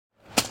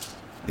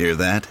Hear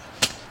that?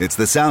 It's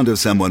the sound of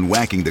someone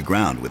whacking the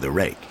ground with a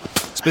rake.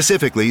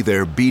 Specifically,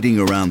 they're beating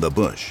around the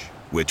bush,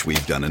 which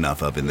we've done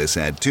enough of in this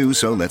ad too,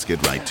 so let's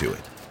get right to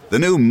it. The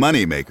new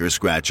Moneymaker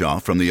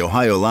scratch-off from the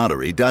Ohio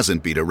Lottery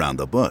doesn't beat around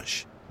the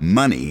bush.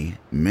 Money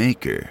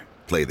Maker.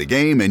 Play the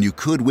game and you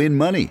could win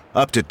money,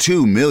 up to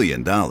 $2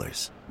 million.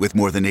 With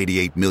more than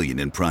 $88 million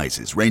in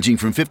prizes, ranging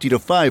from $50 to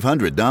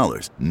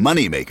 $500,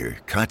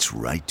 Moneymaker cuts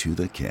right to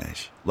the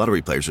cash.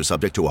 Lottery players are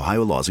subject to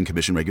Ohio laws and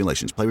commission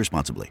regulations. Play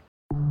responsibly.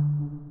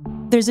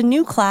 There's a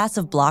new class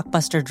of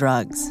blockbuster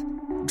drugs.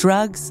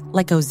 Drugs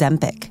like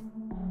Ozempic.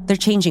 They're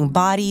changing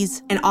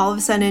bodies. And all of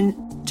a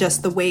sudden,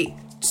 just the weight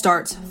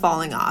starts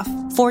falling off.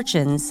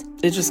 Fortunes.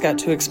 It just got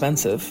too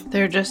expensive.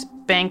 They're just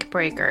bank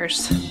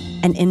breakers.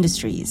 And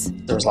industries.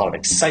 There was a lot of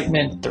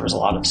excitement. There was a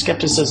lot of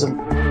skepticism.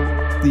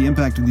 The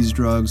impact of these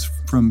drugs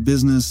from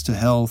business to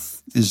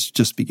health is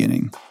just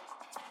beginning.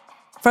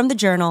 From the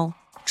Journal,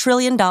 $1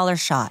 Trillion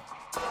Shot.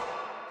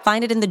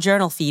 Find it in the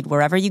Journal feed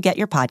wherever you get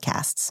your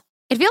podcasts.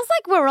 It feels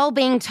like we're all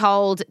being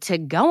told to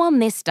go on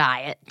this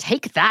diet,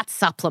 take that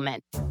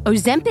supplement.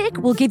 Ozempic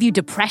will give you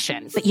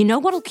depression, but you know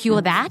what'll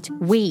cure that?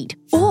 Weed.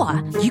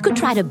 Or you could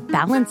try to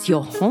balance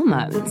your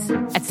hormones.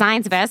 At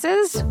Science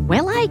Versus,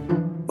 we're like...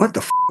 What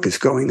the is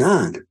going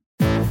on?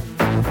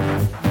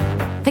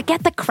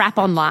 Forget the crap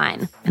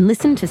online and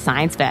listen to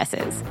Science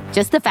Versus.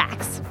 Just the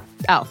facts.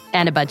 Oh,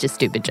 and a bunch of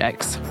stupid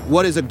jokes.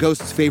 What is a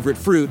ghost's favorite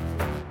fruit?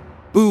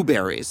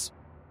 Blueberries.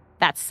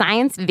 That's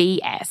Science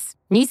VS.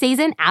 New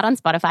season out on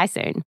Spotify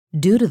soon.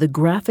 Due to the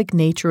graphic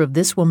nature of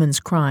this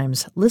woman's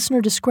crimes, listener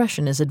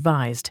discretion is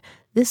advised.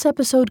 This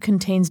episode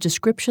contains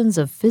descriptions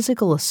of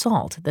physical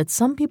assault that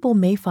some people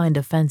may find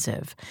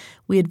offensive.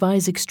 We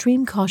advise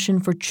extreme caution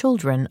for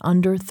children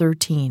under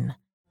 13.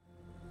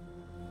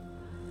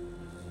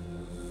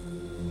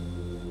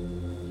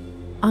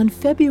 On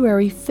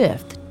February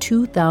 5th,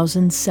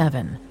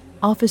 2007,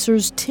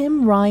 officers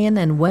Tim Ryan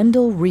and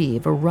Wendell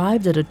Reeve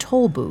arrived at a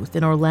toll booth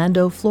in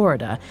Orlando,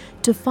 Florida,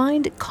 to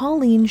find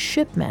Colleen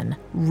Shipman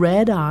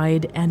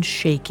red-eyed and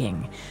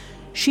shaking.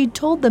 She'd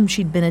told them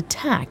she'd been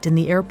attacked in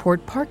the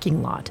airport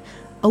parking lot.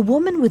 A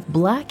woman with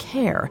black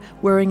hair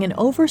wearing an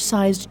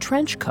oversized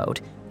trench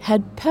coat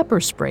had pepper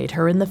sprayed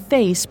her in the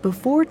face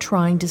before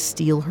trying to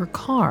steal her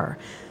car.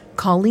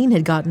 Colleen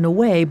had gotten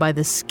away by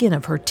the skin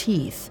of her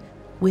teeth.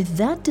 With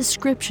that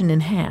description in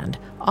hand,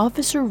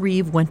 Officer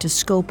Reeve went to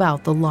scope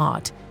out the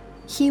lot.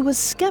 He was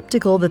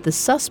skeptical that the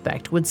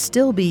suspect would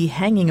still be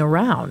hanging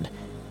around.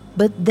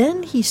 But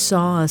then he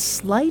saw a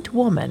slight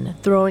woman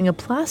throwing a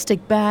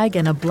plastic bag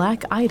and a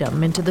black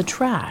item into the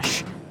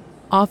trash.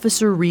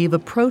 Officer Reeve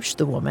approached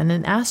the woman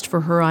and asked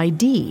for her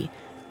ID.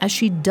 As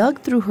she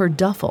dug through her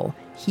duffel,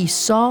 he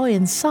saw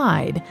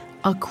inside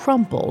a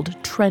crumpled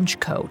trench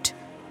coat.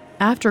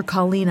 After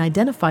Colleen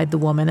identified the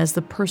woman as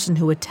the person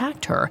who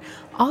attacked her,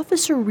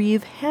 Officer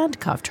Reeve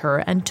handcuffed her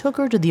and took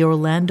her to the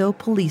Orlando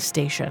police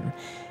station.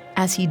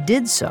 As he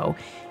did so,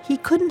 he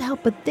couldn't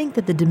help but think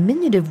that the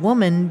diminutive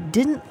woman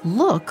didn't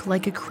look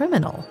like a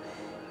criminal.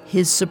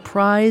 His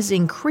surprise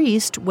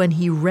increased when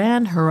he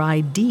ran her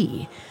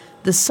ID.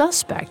 The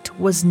suspect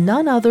was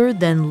none other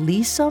than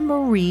Lisa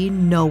Marie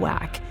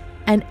Nowak,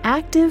 an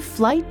active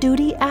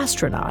flight-duty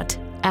astronaut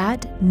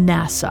at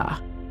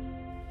NASA.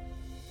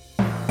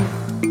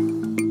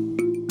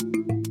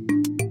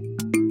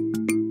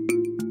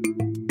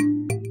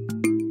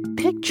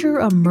 Picture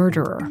a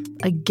murderer,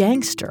 a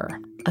gangster,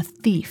 a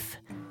thief.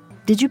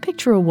 Did you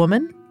picture a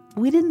woman?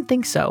 We didn't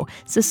think so.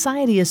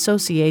 Society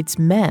associates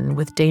men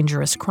with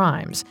dangerous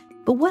crimes.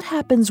 But what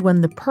happens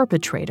when the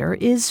perpetrator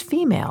is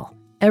female?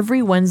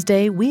 Every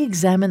Wednesday, we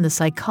examine the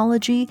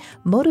psychology,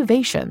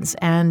 motivations,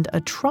 and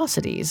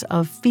atrocities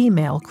of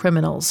female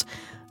criminals.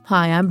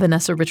 Hi, I'm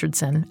Vanessa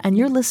Richardson, and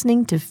you're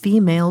listening to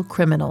Female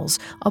Criminals,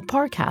 a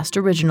Parcast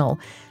original.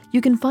 You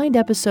can find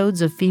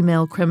episodes of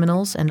Female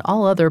Criminals and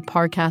all other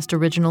Parcast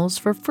originals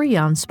for free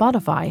on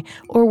Spotify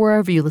or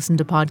wherever you listen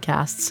to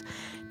podcasts.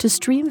 To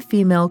stream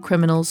Female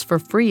Criminals for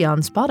free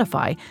on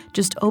Spotify,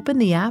 just open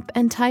the app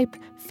and type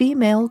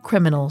Female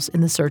Criminals in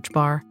the search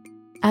bar.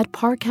 At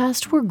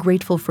Parcast, we're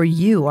grateful for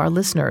you, our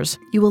listeners.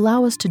 You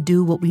allow us to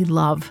do what we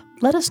love.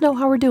 Let us know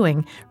how we're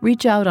doing.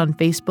 Reach out on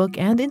Facebook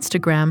and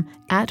Instagram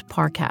at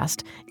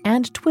Parcast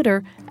and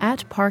Twitter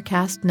at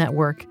Parcast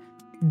Network.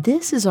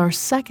 This is our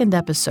second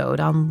episode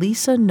on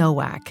Lisa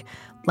Nowak.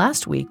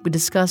 Last week, we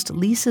discussed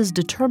Lisa's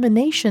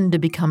determination to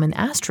become an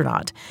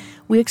astronaut.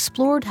 We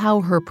explored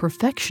how her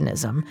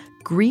perfectionism,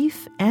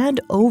 grief, and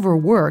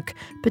overwork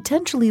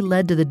potentially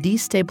led to the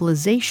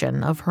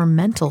destabilization of her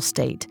mental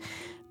state.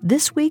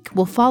 This week,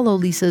 we'll follow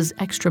Lisa's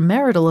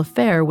extramarital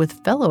affair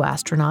with fellow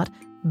astronaut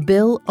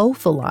Bill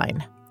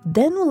Oefelein.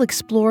 Then we'll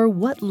explore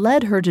what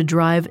led her to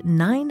drive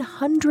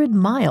 900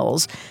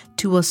 miles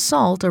to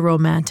assault a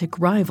romantic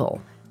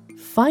rival.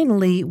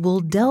 Finally, we'll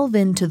delve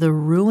into the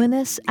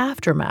ruinous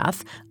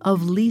aftermath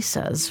of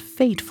Lisa's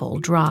fateful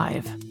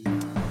drive.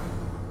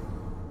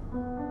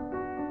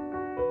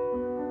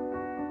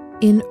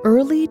 In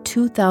early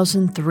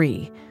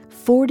 2003,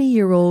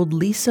 40-year-old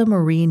Lisa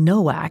Marie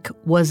Nowak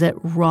was at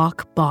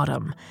rock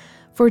bottom.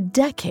 For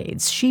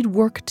decades, she'd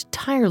worked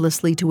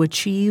tirelessly to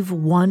achieve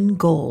one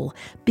goal,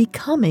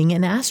 becoming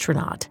an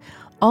astronaut,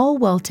 all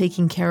while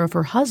taking care of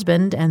her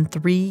husband and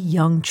 3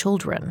 young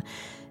children.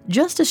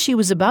 Just as she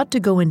was about to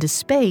go into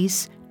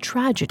space,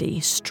 tragedy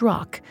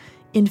struck.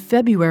 In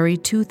February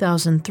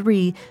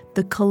 2003,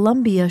 the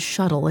Columbia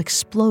shuttle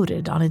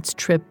exploded on its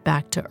trip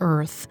back to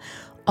Earth.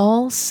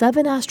 All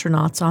 7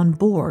 astronauts on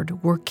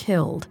board were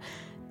killed.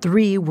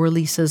 3 were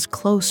Lisa's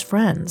close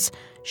friends.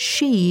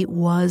 She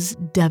was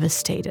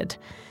devastated.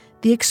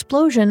 The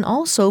explosion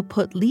also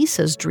put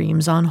Lisa's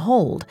dreams on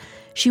hold.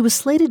 She was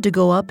slated to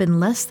go up in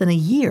less than a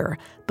year,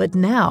 but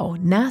now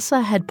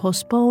NASA had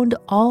postponed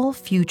all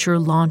future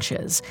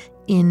launches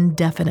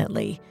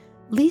indefinitely.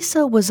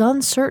 Lisa was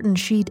uncertain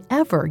she'd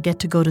ever get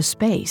to go to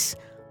space.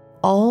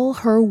 All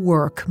her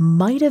work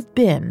might have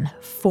been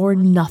for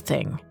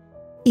nothing.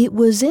 It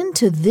was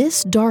into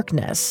this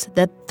darkness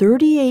that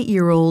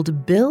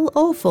 38-year-old Bill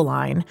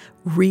Oefelein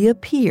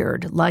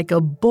reappeared like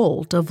a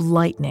bolt of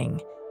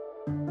lightning.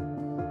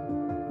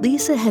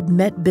 Lisa had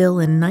met Bill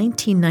in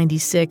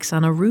 1996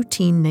 on a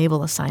routine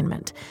naval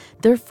assignment.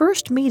 Their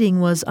first meeting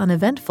was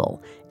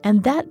uneventful,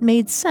 and that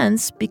made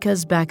sense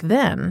because back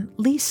then,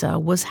 Lisa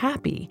was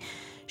happy.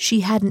 She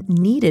hadn't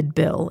needed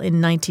Bill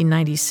in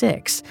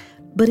 1996,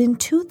 but in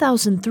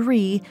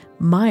 2003,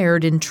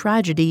 mired in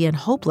tragedy and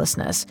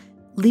hopelessness,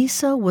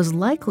 Lisa was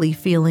likely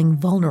feeling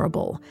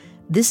vulnerable.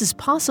 This is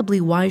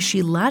possibly why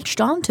she latched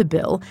onto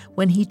Bill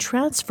when he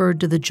transferred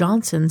to the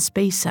Johnson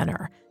Space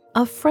Center.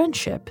 A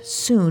friendship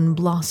soon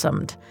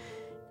blossomed.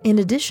 In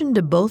addition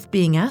to both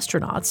being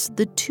astronauts,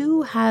 the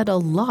two had a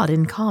lot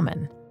in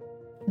common.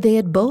 They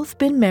had both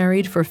been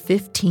married for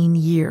 15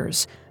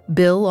 years.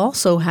 Bill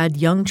also had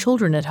young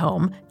children at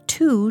home,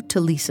 2 to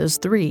Lisa's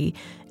 3,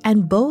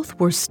 and both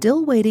were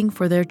still waiting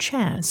for their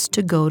chance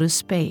to go to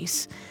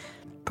space.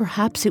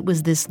 Perhaps it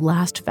was this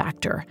last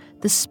factor,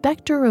 the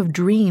specter of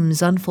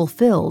dreams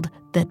unfulfilled,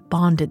 that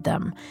bonded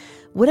them.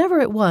 Whatever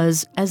it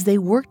was, as they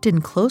worked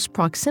in close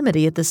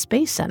proximity at the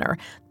Space Center,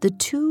 the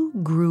two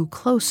grew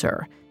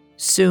closer.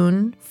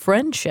 Soon,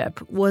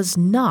 friendship was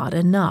not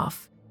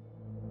enough.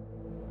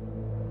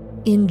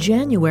 In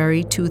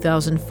January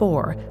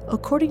 2004,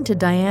 according to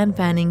Diane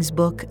Fanning's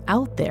book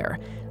Out There,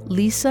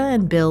 Lisa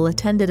and Bill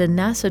attended a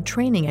NASA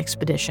training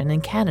expedition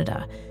in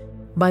Canada.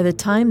 By the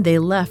time they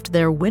left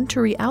their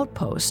wintry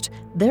outpost,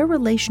 their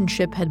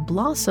relationship had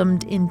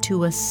blossomed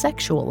into a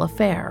sexual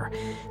affair.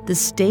 The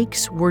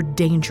stakes were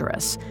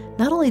dangerous.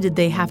 Not only did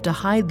they have to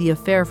hide the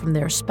affair from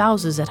their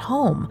spouses at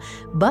home,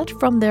 but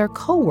from their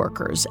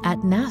co-workers at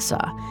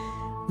NASA.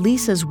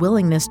 Lisa's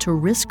willingness to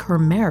risk her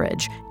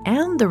marriage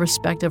and the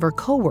respect of her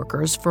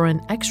co-workers for an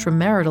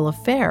extramarital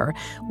affair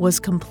was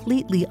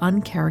completely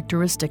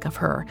uncharacteristic of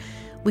her.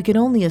 We can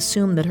only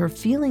assume that her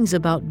feelings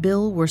about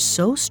Bill were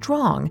so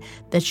strong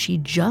that she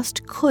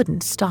just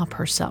couldn't stop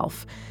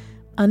herself.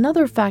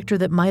 Another factor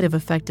that might have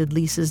affected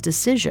Lisa's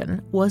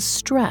decision was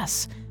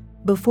stress.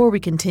 Before we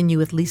continue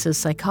with Lisa's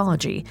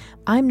psychology,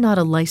 I'm not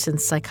a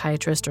licensed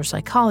psychiatrist or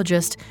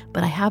psychologist,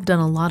 but I have done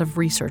a lot of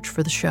research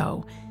for the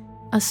show.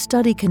 A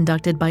study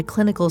conducted by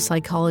clinical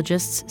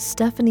psychologists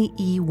Stephanie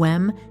E.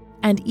 Wem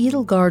and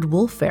Edelgard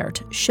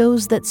Wolfert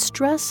shows that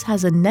stress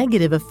has a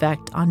negative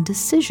effect on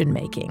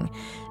decision-making.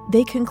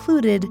 They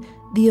concluded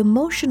the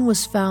emotion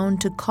was found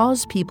to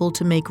cause people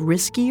to make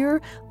riskier,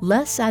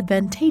 less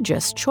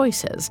advantageous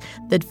choices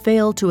that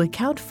fail to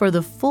account for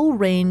the full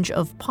range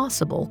of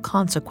possible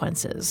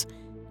consequences.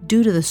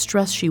 Due to the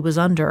stress she was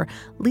under,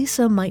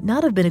 Lisa might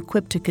not have been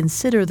equipped to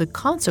consider the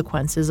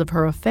consequences of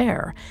her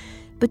affair.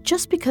 But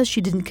just because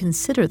she didn't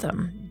consider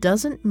them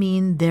doesn't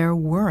mean there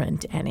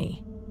weren't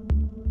any.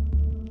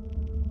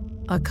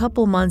 A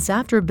couple months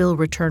after Bill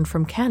returned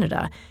from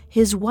Canada,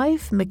 his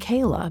wife,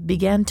 Michaela,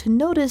 began to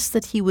notice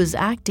that he was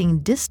acting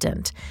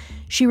distant.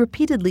 She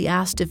repeatedly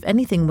asked if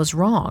anything was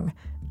wrong.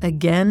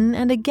 Again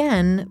and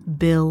again,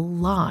 Bill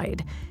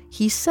lied.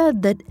 He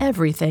said that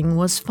everything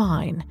was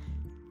fine.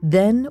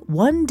 Then,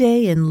 one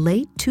day in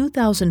late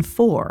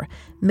 2004,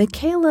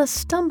 Michaela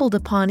stumbled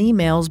upon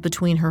emails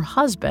between her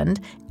husband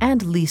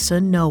and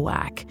Lisa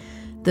Nowak.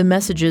 The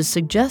messages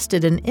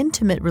suggested an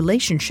intimate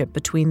relationship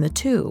between the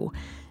two.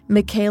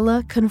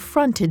 Michaela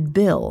confronted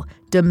Bill,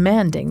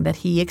 demanding that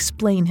he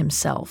explain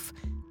himself.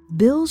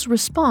 Bill's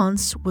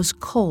response was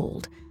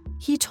cold.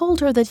 He told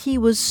her that he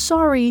was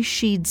sorry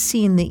she'd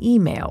seen the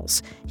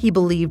emails. He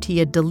believed he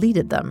had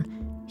deleted them.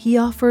 He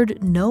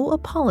offered no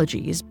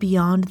apologies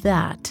beyond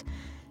that.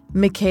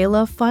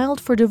 Michaela filed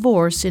for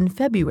divorce in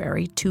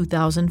February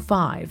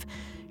 2005.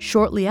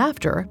 Shortly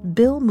after,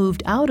 Bill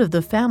moved out of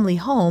the family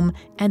home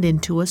and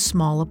into a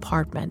small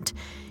apartment.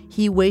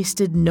 He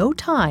wasted no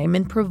time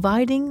in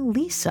providing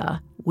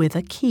Lisa with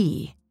a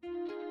key.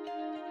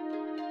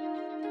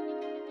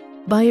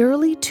 By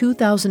early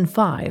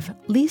 2005,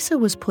 Lisa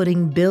was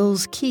putting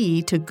Bill's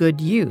key to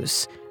good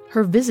use.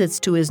 Her visits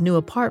to his new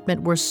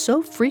apartment were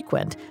so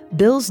frequent,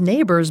 Bill's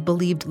neighbors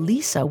believed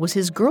Lisa was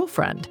his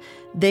girlfriend.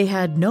 They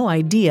had no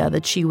idea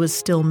that she was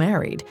still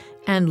married,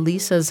 and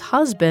Lisa's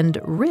husband,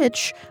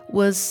 Rich,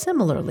 was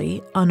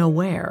similarly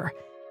unaware.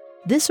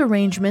 This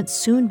arrangement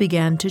soon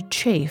began to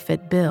chafe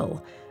at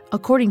Bill.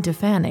 According to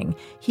Fanning,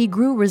 he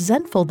grew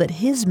resentful that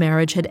his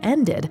marriage had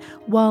ended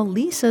while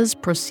Lisa's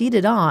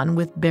proceeded on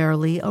with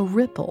barely a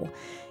ripple.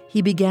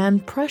 He began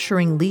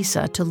pressuring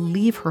Lisa to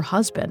leave her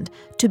husband,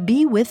 to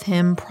be with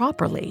him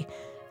properly.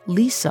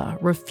 Lisa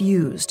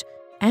refused,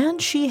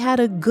 and she had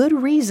a good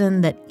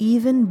reason that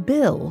even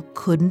Bill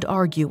couldn't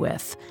argue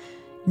with.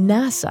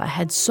 NASA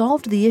had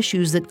solved the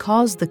issues that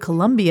caused the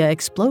Columbia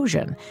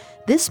explosion.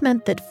 This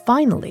meant that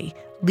finally,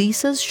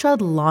 Lisa's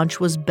shuttle launch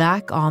was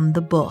back on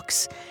the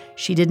books.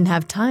 She didn't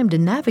have time to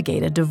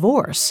navigate a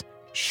divorce.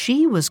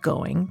 She was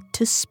going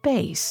to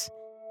space.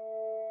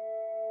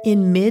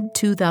 In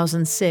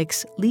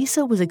mid-2006,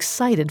 Lisa was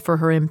excited for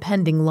her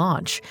impending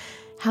launch.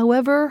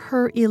 However,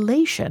 her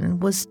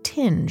elation was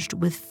tinged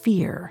with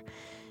fear.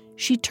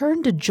 She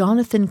turned to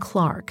Jonathan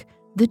Clark.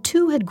 The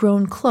two had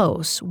grown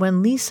close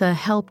when Lisa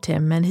helped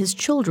him and his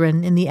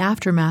children in the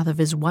aftermath of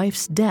his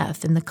wife's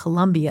death in the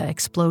Columbia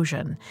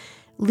explosion.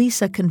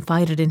 Lisa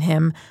confided in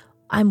him,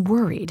 "I'm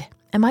worried.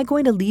 Am I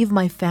going to leave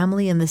my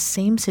family in the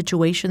same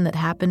situation that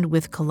happened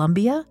with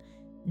Columbia?"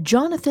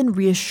 Jonathan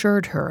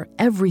reassured her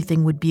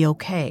everything would be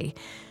okay.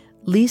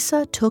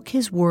 Lisa took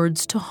his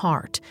words to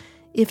heart.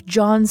 If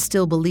John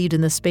still believed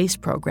in the space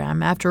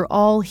program after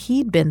all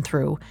he'd been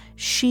through,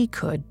 she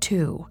could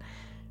too.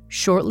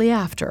 Shortly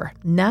after,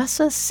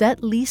 NASA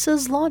set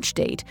Lisa's launch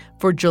date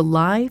for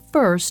July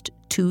 1st,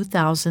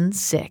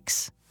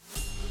 2006.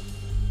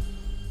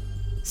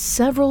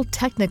 Several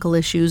technical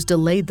issues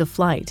delayed the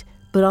flight,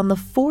 but on the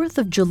 4th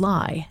of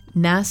July,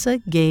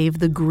 NASA gave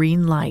the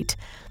green light.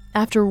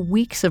 After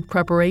weeks of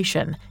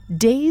preparation,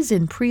 days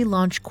in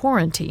pre-launch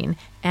quarantine,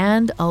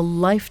 and a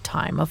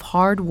lifetime of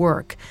hard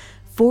work,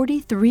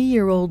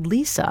 43-year-old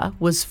Lisa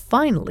was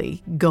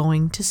finally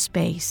going to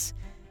space.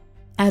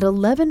 At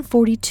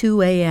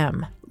 11:42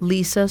 a.m.,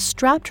 Lisa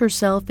strapped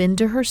herself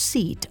into her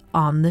seat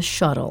on the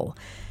shuttle.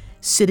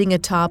 Sitting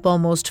atop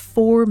almost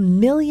 4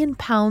 million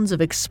pounds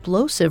of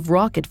explosive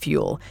rocket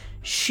fuel,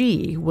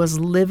 she was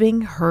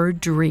living her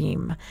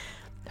dream.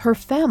 Her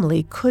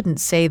family couldn't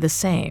say the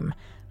same.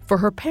 For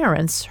her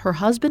parents, her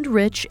husband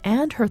Rich,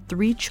 and her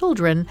 3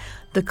 children,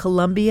 the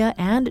Columbia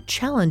and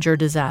Challenger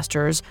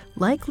disasters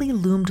likely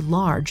loomed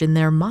large in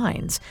their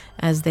minds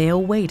as they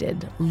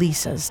awaited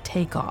Lisa's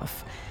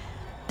takeoff.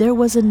 There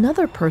was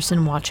another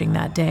person watching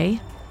that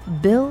day,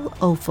 Bill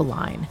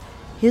Oefelein.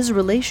 His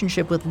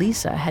relationship with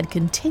Lisa had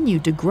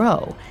continued to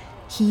grow.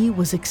 He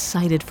was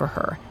excited for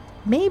her,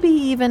 maybe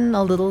even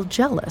a little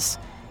jealous.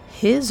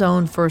 His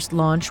own first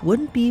launch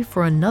wouldn't be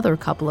for another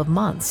couple of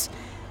months.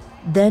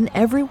 Then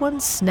everyone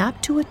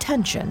snapped to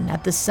attention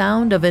at the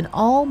sound of an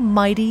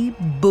almighty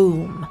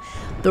boom.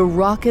 The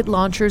rocket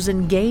launchers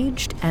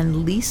engaged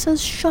and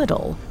Lisa's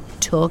shuttle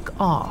took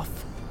off.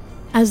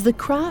 As the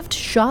craft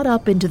shot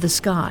up into the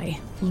sky,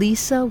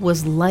 Lisa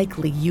was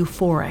likely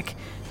euphoric.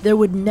 There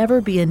would never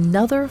be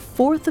another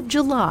 4th of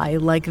July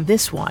like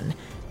this one,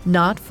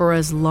 not for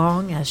as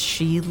long as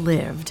she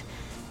lived.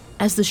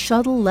 As the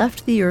shuttle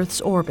left the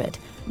Earth's orbit,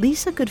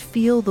 Lisa could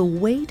feel the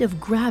weight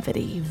of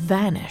gravity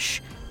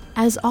vanish.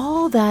 As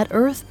all that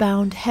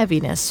earthbound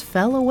heaviness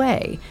fell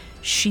away,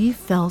 she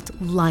felt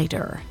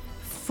lighter,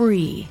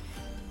 free.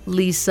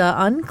 Lisa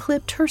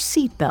unclipped her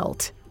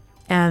seatbelt,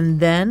 and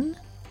then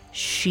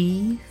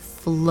she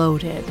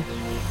floated.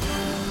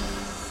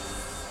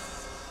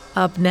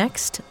 Up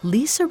next,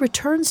 Lisa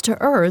returns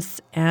to Earth,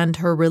 and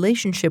her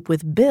relationship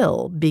with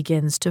Bill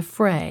begins to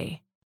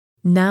fray.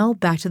 Now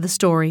back to the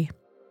story.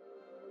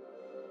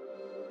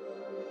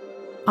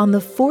 On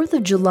the 4th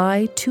of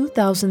July,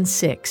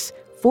 2006,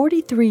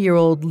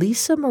 43-year-old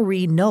Lisa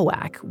Marie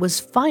Nowak was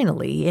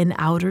finally in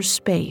outer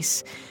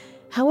space.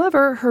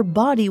 However, her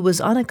body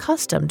was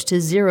unaccustomed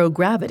to zero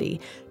gravity,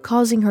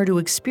 causing her to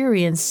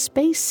experience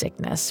space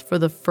sickness for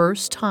the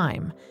first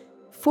time.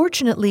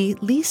 Fortunately,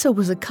 Lisa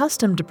was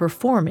accustomed to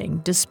performing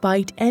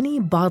despite any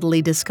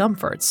bodily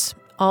discomforts.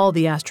 All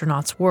the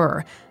astronauts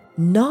were.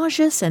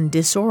 Nauseous and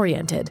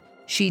disoriented,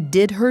 she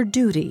did her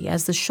duty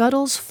as the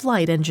shuttle's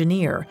flight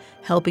engineer,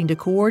 helping to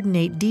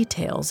coordinate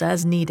details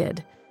as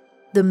needed.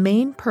 The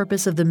main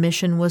purpose of the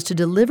mission was to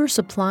deliver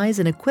supplies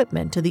and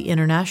equipment to the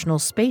International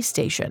Space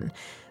Station.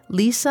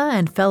 Lisa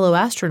and fellow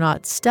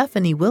astronaut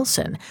Stephanie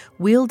Wilson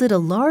wielded a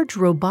large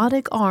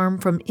robotic arm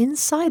from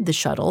inside the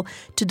shuttle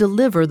to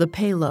deliver the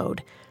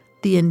payload.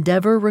 The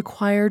endeavor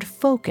required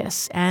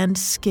focus and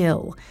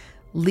skill.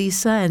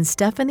 Lisa and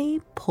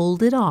Stephanie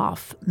pulled it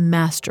off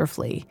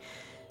masterfully.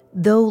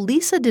 Though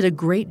Lisa did a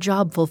great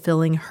job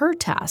fulfilling her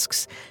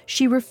tasks,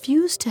 she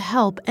refused to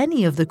help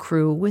any of the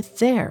crew with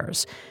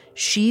theirs.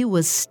 She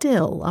was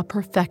still a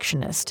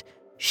perfectionist.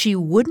 She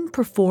wouldn't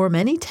perform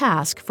any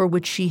task for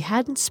which she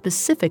hadn't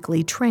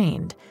specifically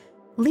trained.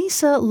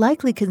 Lisa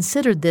likely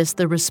considered this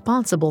the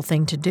responsible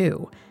thing to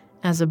do.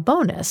 As a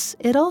bonus,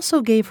 it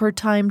also gave her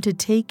time to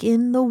take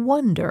in the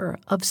wonder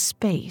of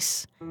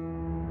space.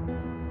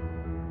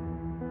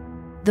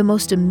 The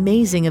most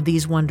amazing of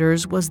these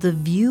wonders was the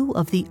view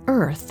of the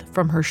Earth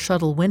from her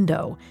shuttle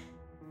window.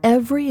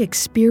 Every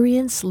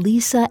experience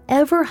Lisa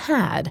ever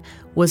had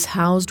was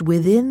housed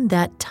within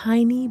that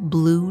tiny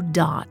blue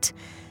dot.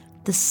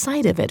 The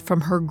sight of it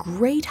from her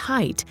great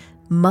height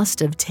must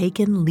have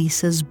taken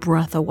Lisa's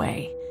breath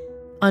away.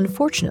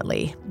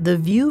 Unfortunately, the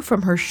view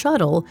from her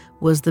shuttle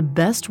was the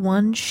best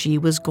one she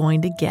was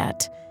going to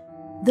get.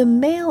 The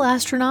male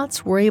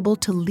astronauts were able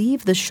to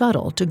leave the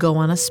shuttle to go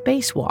on a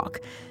spacewalk,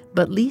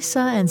 but Lisa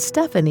and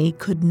Stephanie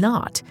could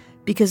not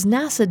because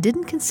NASA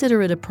didn't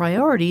consider it a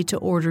priority to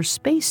order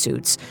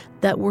spacesuits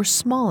that were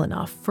small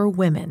enough for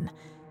women.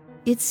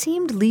 It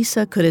seemed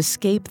Lisa could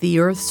escape the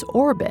Earth's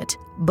orbit,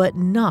 but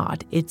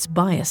not its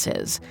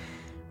biases.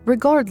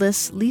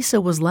 Regardless,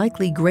 Lisa was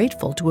likely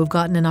grateful to have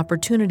gotten an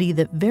opportunity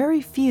that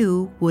very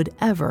few would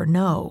ever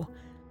know.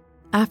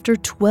 After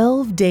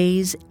 12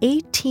 days,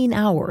 18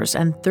 hours,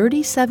 and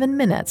 37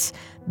 minutes,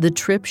 the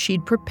trip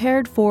she'd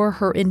prepared for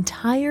her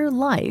entire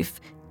life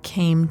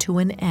came to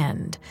an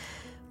end.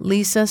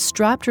 Lisa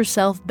strapped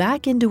herself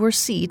back into her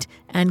seat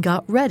and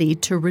got ready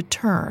to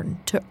return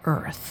to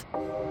Earth.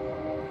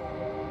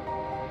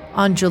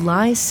 On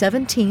July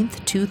 17,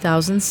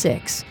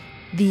 2006,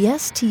 the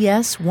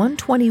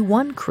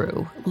STS-121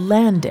 crew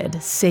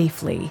landed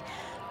safely.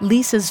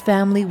 Lisa's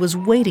family was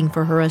waiting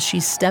for her as she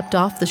stepped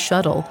off the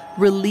shuttle,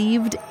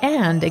 relieved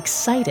and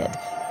excited.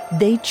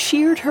 They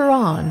cheered her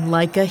on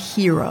like a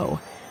hero.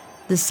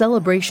 The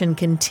celebration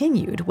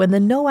continued when the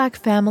Nowak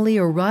family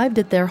arrived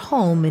at their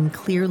home in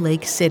Clear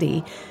Lake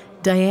City.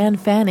 Diane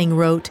Fanning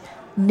wrote,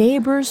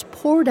 "Neighbors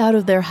poured out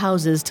of their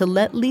houses to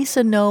let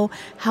Lisa know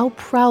how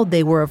proud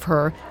they were of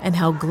her and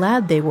how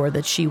glad they were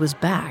that she was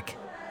back."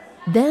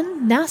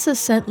 Then NASA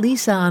sent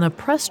Lisa on a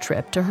press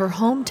trip to her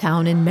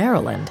hometown in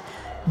Maryland.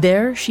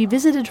 There, she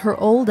visited her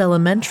old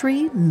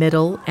elementary,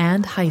 middle,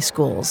 and high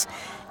schools.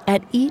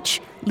 At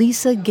each,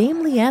 Lisa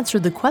gamely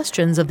answered the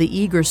questions of the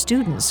eager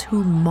students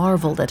who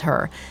marveled at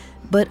her.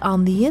 But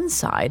on the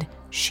inside,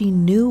 she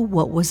knew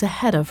what was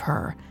ahead of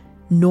her: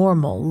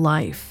 normal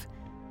life.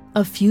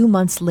 A few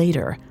months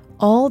later,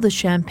 all the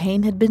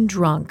champagne had been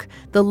drunk,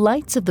 the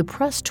lights of the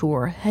press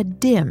tour had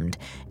dimmed,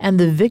 and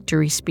the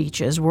victory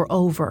speeches were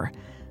over.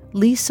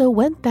 Lisa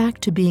went back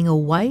to being a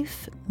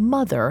wife,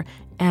 mother,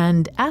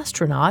 and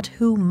astronaut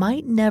who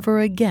might never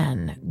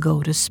again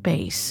go to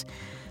space.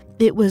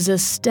 It was a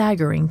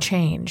staggering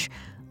change.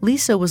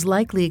 Lisa was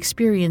likely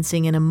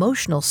experiencing an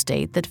emotional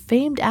state that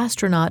famed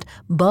astronaut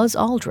Buzz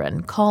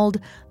Aldrin called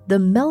the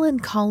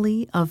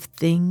melancholy of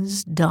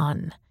things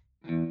done.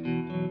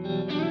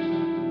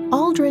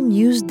 Aldrin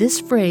used this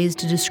phrase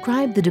to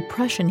describe the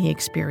depression he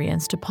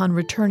experienced upon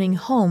returning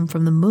home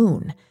from the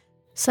moon.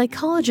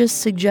 Psychologists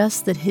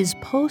suggest that his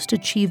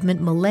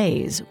post-achievement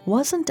malaise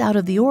wasn't out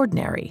of the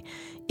ordinary.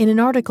 In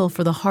an article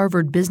for the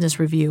Harvard Business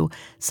Review,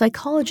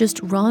 psychologist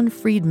Ron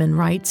Friedman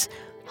writes,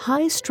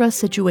 "High-stress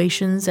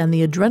situations and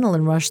the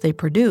adrenaline rush they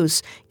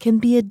produce can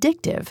be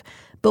addictive,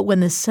 but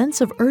when the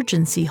sense of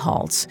urgency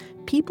halts,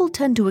 people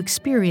tend to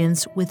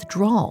experience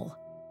withdrawal."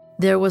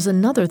 There was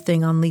another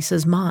thing on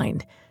Lisa's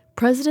mind.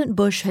 President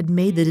Bush had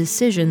made the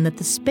decision that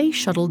the space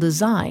shuttle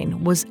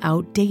design was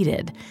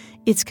outdated.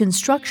 Its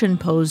construction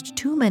posed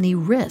too many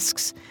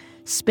risks.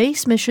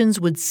 Space missions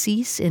would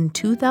cease in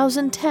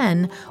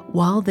 2010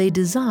 while they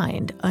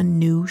designed a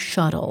new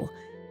shuttle.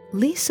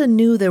 Lisa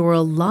knew there were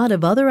a lot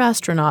of other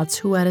astronauts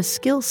who had a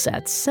skill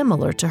set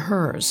similar to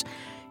hers.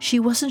 She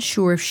wasn't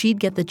sure if she'd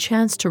get the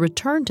chance to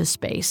return to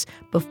space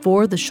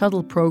before the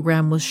shuttle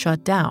program was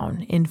shut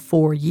down in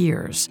 4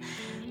 years.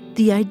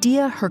 The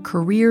idea her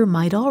career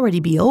might already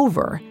be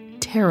over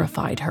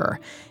terrified her,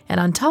 and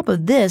on top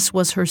of this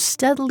was her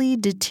steadily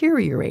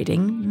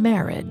deteriorating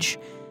marriage.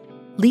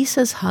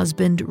 Lisa's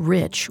husband,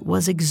 Rich,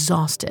 was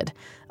exhausted.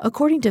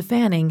 According to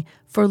Fanning,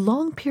 for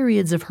long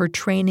periods of her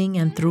training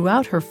and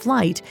throughout her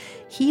flight,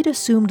 he'd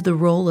assumed the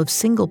role of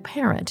single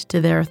parent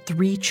to their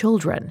 3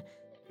 children.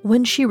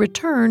 When she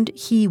returned,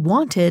 he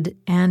wanted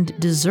and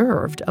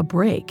deserved a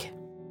break.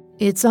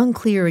 It's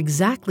unclear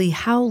exactly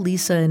how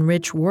Lisa and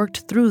Rich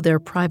worked through their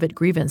private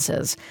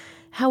grievances.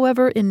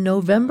 However, in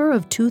November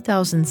of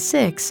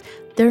 2006,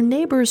 their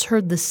neighbors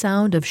heard the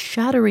sound of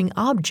shattering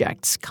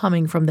objects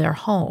coming from their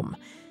home.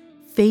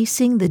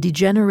 Facing the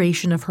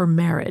degeneration of her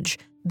marriage,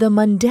 the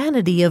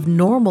mundanity of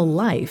normal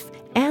life,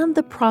 and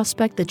the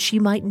prospect that she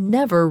might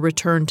never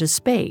return to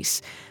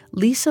space,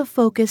 Lisa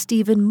focused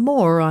even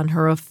more on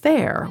her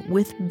affair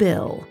with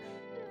Bill.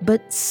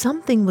 But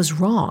something was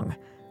wrong.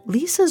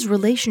 Lisa's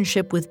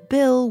relationship with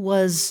Bill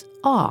was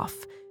off.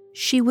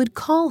 She would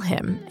call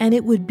him, and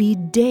it would be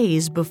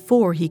days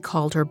before he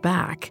called her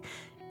back.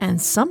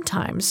 And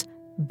sometimes,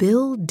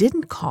 Bill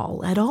didn't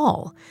call at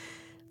all.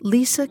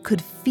 Lisa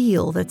could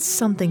feel that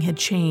something had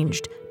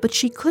changed, but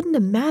she couldn't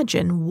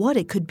imagine what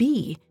it could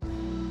be.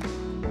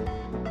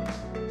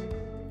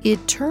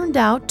 It turned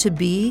out to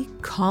be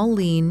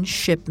Colleen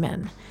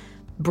Shipman.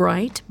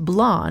 Bright,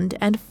 blonde,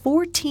 and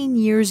 14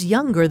 years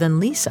younger than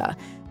Lisa,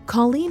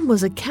 Colleen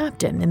was a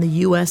captain in the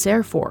U.S.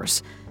 Air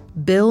Force.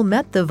 Bill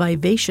met the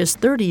vivacious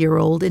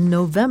 30-year-old in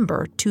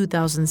November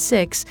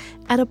 2006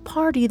 at a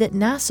party that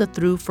NASA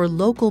threw for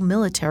local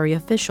military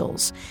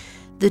officials.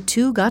 The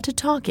two got to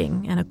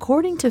talking, and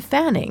according to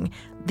Fanning,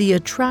 the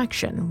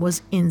attraction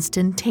was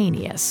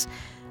instantaneous.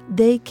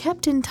 They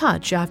kept in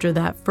touch after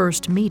that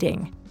first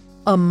meeting.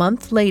 A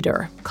month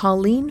later,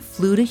 Colleen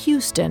flew to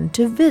Houston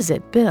to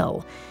visit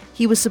Bill.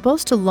 He was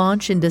supposed to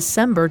launch in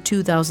December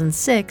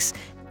 2006,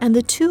 and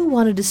the two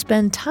wanted to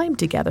spend time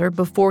together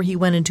before he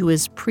went into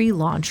his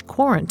pre-launch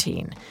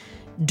quarantine.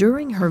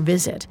 During her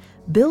visit,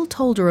 Bill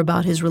told her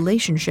about his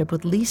relationship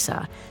with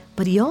Lisa,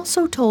 but he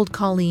also told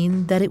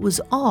Colleen that it was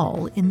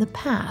all in the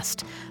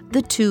past.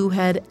 The two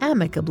had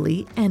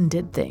amicably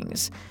ended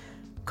things.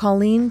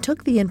 Colleen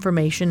took the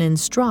information in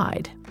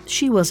stride.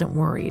 She wasn't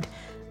worried.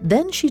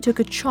 Then she took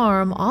a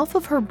charm off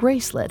of her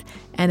bracelet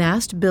and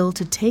asked Bill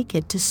to take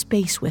it to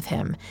space with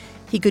him.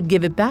 He could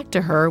give it back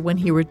to her when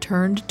he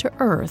returned to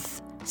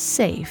Earth,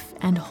 safe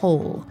and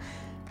whole.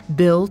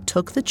 Bill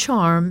took the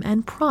charm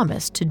and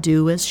promised to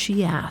do as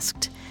she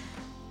asked.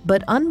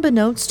 But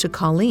unbeknownst to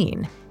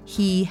Colleen,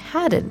 he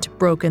hadn't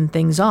broken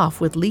things off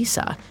with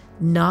Lisa,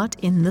 not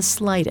in the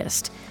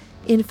slightest.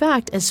 In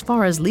fact, as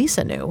far as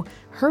Lisa knew,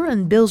 her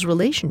and Bill's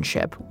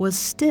relationship was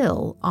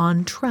still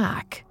on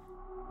track.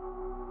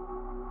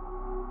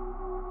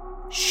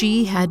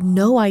 She had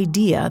no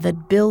idea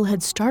that Bill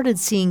had started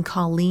seeing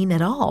Colleen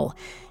at all.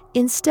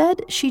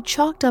 Instead, she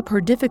chalked up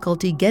her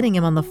difficulty getting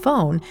him on the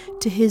phone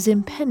to his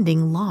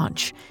impending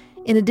launch.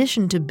 In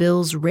addition to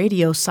Bill's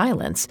radio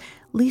silence,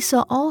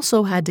 Lisa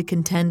also had to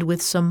contend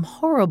with some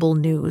horrible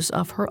news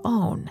of her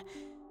own.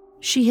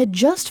 She had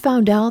just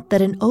found out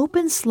that an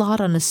open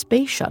slot on a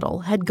space shuttle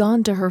had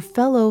gone to her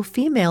fellow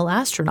female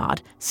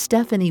astronaut,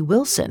 Stephanie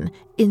Wilson,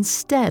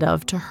 instead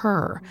of to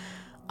her.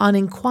 On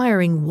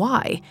inquiring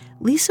why,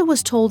 Lisa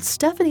was told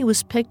Stephanie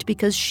was picked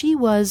because she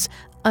was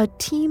a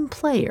team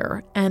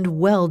player and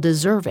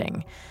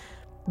well-deserving.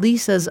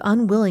 Lisa's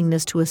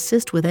unwillingness to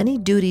assist with any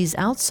duties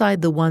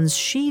outside the ones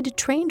she'd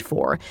trained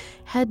for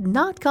had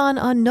not gone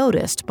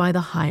unnoticed by the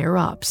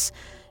higher-ups.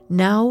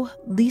 Now,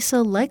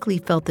 Lisa likely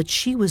felt that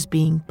she was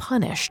being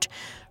punished,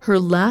 her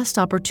last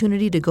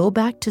opportunity to go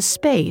back to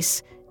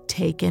space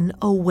taken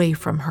away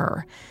from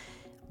her.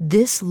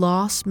 This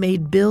loss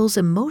made Bill's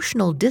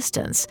emotional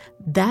distance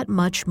that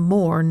much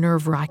more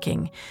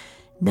nerve-wracking.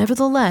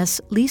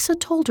 Nevertheless, Lisa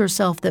told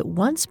herself that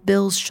once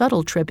Bill's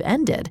shuttle trip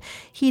ended,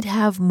 he'd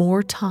have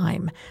more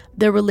time.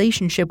 Their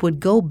relationship would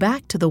go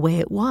back to the way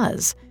it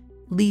was.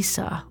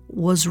 Lisa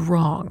was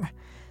wrong.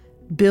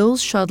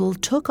 Bill's shuttle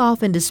took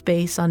off into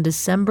space on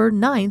December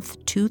 9th,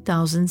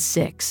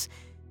 2006.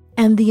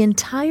 And the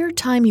entire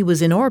time he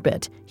was in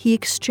orbit, he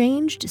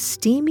exchanged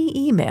steamy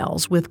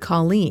emails with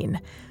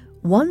Colleen.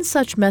 One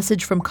such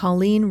message from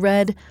Colleen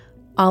read,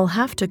 "I'll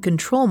have to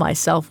control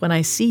myself when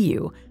I see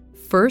you.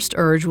 First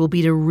urge will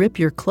be to rip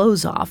your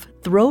clothes off,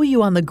 throw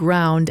you on the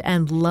ground,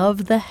 and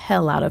love the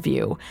hell out of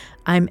you.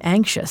 I'm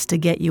anxious to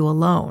get you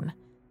alone."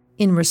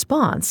 In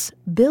response,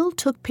 Bill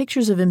took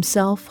pictures of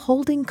himself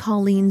holding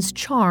Colleen's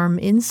charm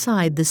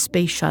inside the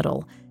space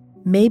shuttle.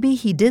 Maybe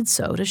he did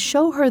so to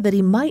show her that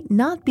he might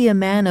not be a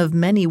man of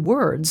many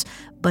words,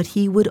 but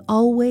he would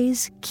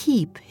always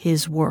keep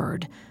his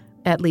word,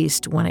 at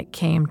least when it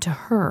came to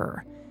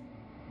her.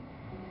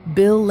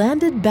 Bill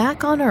landed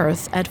back on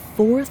Earth at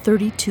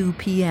 4:32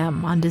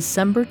 p.m. on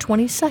December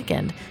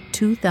 22,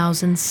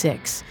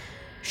 2006.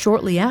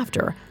 Shortly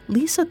after,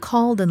 Lisa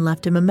called and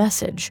left him a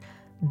message.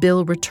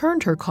 Bill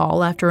returned her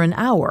call after an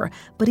hour,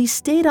 but he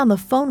stayed on the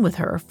phone with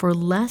her for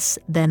less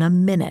than a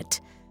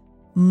minute.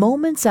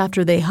 Moments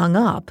after they hung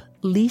up,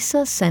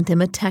 Lisa sent him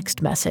a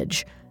text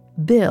message.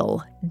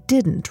 Bill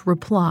didn't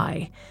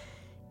reply.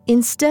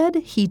 Instead,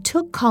 he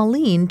took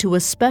Colleen to a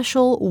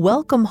special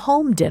welcome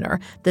home dinner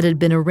that had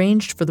been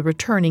arranged for the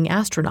returning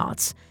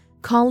astronauts.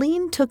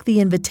 Colleen took the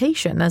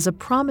invitation as a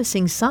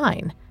promising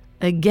sign.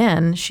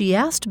 Again, she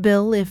asked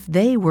Bill if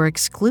they were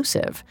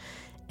exclusive.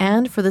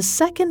 And for the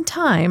second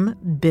time,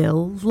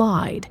 Bill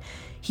lied.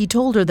 He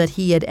told her that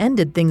he had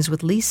ended things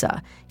with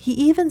Lisa. He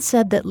even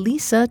said that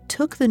Lisa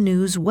took the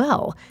news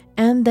well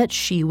and that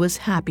she was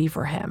happy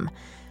for him.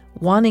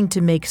 Wanting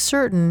to make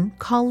certain,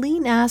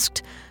 Colleen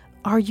asked,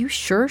 "Are you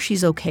sure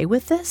she's okay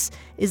with this?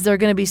 Is there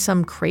going to be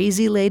some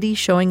crazy lady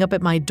showing up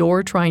at my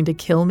door trying to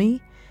kill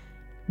me?"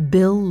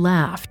 Bill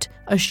laughed,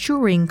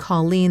 assuring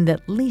Colleen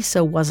that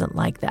Lisa wasn't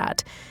like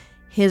that.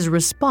 His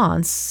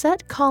response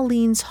set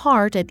Colleen's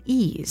heart at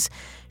ease.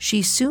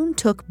 She soon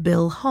took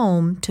Bill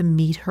home to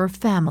meet her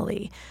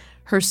family.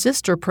 Her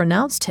sister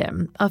pronounced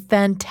him a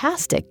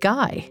fantastic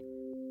guy.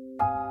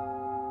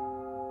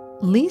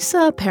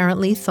 Lisa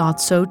apparently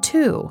thought so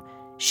too.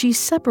 She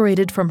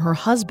separated from her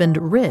husband,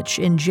 Rich,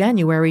 in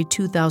January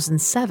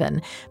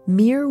 2007,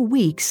 mere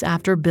weeks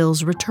after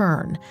Bill's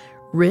return.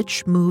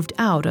 Rich moved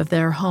out of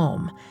their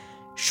home.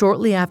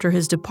 Shortly after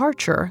his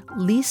departure,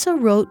 Lisa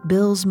wrote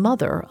Bill's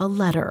mother a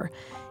letter.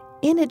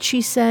 In it,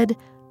 she said,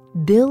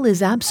 "Bill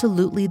is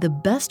absolutely the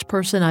best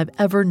person I've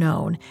ever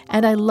known,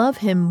 and I love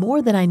him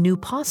more than I knew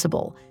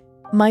possible.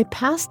 My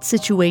past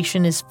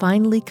situation is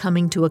finally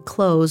coming to a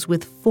close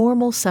with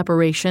formal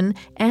separation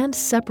and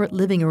separate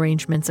living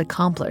arrangements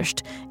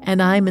accomplished,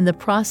 and I'm in the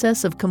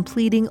process of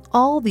completing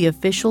all the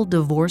official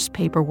divorce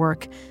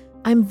paperwork.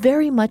 I'm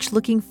very much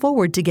looking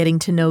forward to getting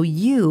to know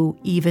you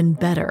even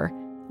better.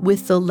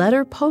 With the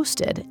letter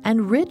posted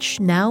and Rich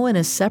now in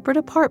a separate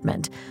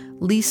apartment,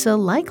 Lisa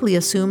likely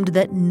assumed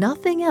that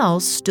nothing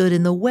else stood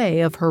in the way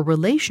of her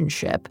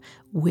relationship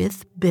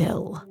with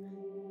Bill.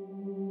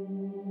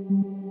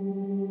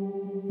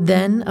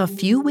 Then, a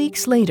few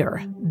weeks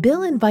later,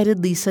 Bill invited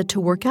Lisa to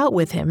work out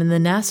with him in the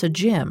NASA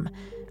gym.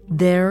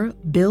 There,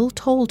 Bill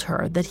told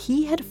her that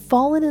he had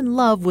fallen in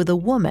love with a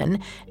woman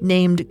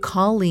named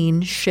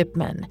Colleen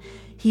Shipman.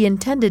 He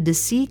intended to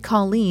see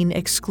Colleen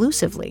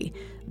exclusively.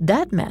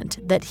 That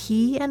meant that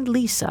he and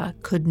Lisa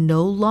could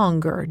no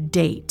longer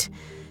date.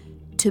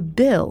 To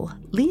Bill,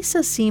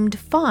 Lisa seemed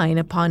fine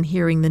upon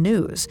hearing the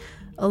news.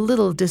 A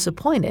little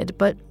disappointed,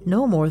 but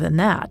no more than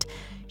that.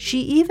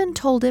 She even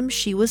told him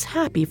she was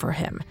happy for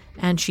him,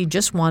 and she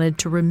just wanted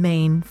to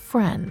remain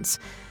friends.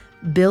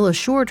 Bill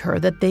assured her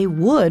that they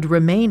would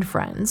remain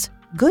friends,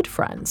 good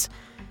friends.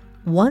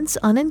 Once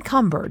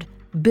unencumbered,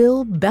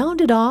 Bill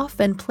bounded off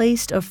and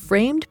placed a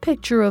framed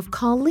picture of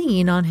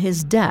Colleen on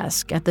his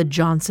desk at the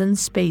Johnson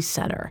Space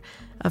Center.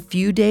 A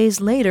few days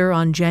later,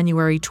 on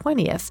January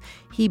 20th,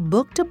 he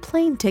booked a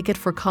plane ticket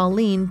for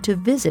Colleen to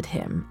visit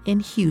him in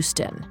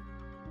Houston.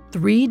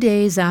 3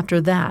 days after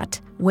that,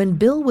 when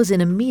Bill was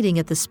in a meeting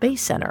at the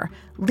Space Center,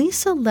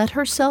 Lisa let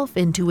herself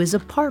into his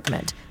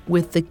apartment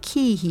with the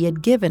key he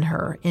had given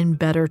her in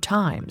better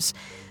times.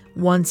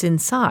 Once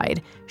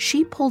inside,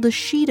 she pulled a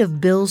sheet of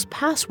Bill's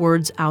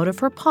passwords out of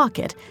her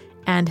pocket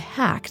and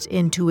hacked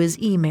into his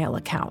email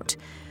account.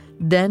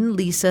 Then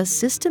Lisa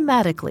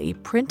systematically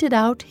printed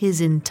out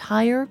his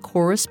entire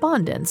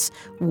correspondence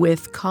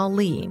with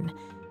Colleen.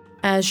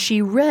 As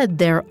she read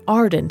their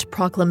ardent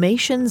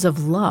proclamations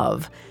of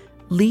love,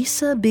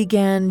 Lisa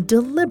began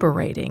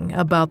deliberating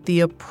about the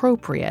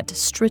appropriate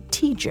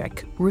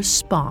strategic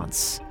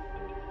response.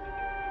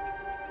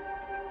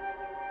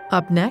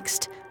 Up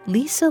next,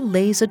 Lisa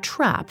lays a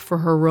trap for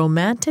her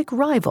romantic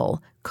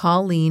rival,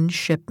 Colleen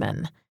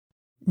Shipman.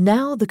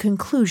 Now the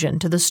conclusion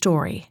to the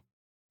story.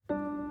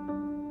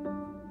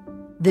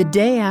 The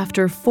day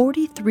after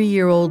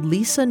 43-year-old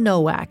Lisa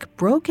Nowak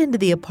broke into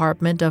the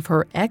apartment of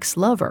her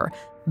ex-lover,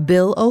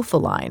 Bill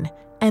Oefelein,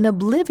 an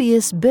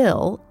oblivious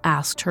Bill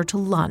asked her to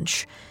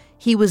lunch.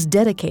 He was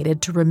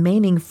dedicated to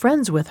remaining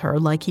friends with her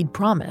like he'd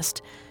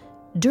promised.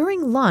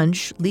 During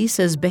lunch,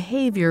 Lisa's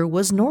behavior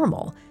was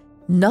normal.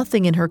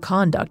 Nothing in her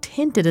conduct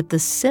hinted at the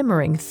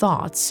simmering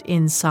thoughts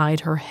inside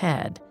her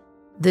head.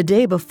 The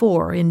day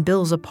before, in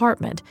Bill's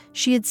apartment,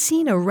 she had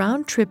seen a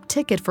round-trip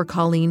ticket for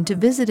Colleen to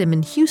visit him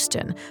in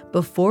Houston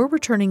before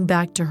returning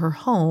back to her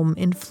home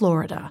in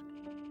Florida.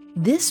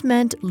 This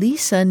meant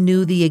Lisa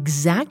knew the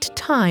exact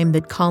time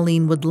that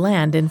Colleen would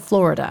land in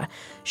Florida.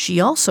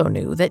 She also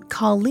knew that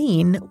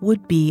Colleen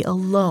would be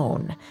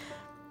alone.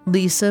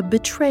 Lisa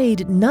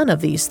betrayed none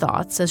of these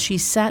thoughts as she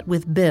sat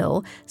with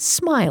Bill,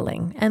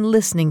 smiling and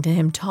listening to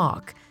him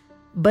talk.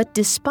 But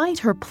despite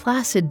her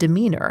placid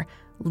demeanor,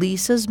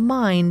 Lisa's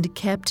mind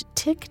kept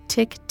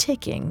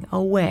ticking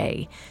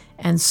away,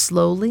 and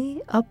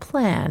slowly a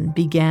plan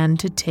began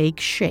to take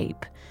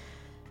shape.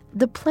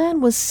 The plan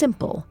was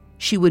simple.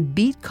 She would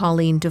beat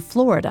Colleen to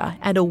Florida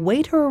and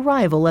await her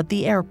arrival at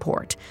the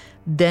airport.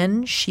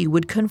 Then she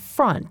would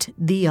confront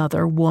the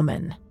other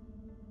woman.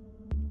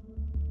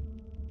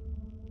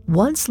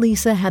 Once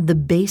Lisa had the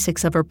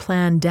basics of her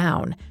plan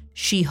down,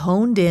 she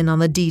honed in on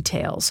the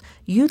details,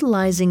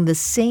 utilizing the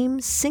same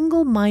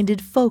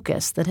single-minded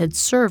focus that had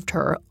served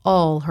her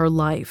all her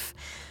life.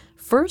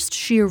 First,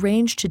 she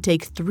arranged to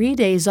take 3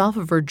 days off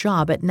of her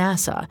job at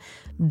NASA.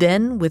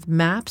 Then, with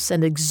maps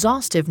and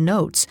exhaustive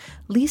notes,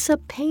 Lisa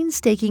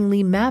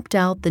painstakingly mapped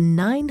out the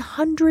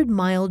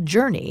 900-mile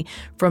journey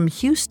from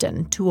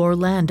Houston to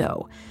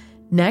Orlando.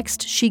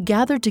 Next, she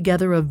gathered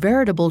together a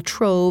veritable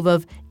trove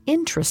of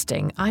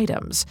interesting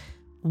items.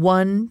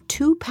 1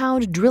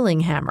 2-pound drilling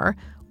hammer,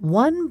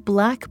 1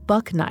 black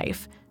buck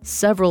knife,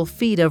 several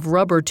feet of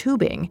rubber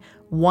tubing,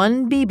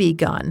 1 BB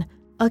gun,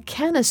 a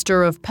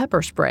canister of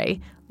pepper spray,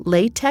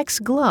 latex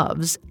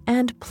gloves,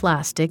 and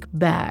plastic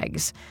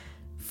bags.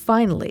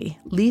 Finally,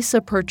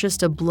 Lisa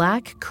purchased a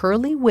black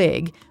curly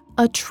wig,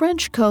 a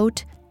trench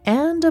coat,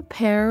 and a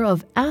pair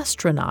of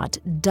astronaut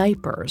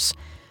diapers.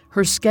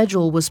 Her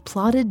schedule was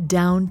plotted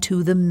down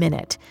to the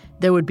minute.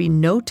 There would be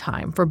no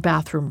time for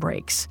bathroom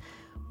breaks.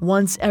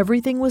 Once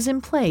everything was in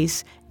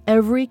place,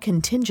 every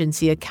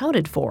contingency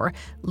accounted for,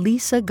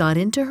 Lisa got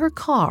into her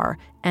car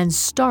and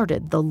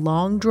started the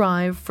long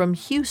drive from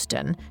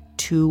Houston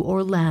to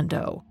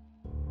Orlando.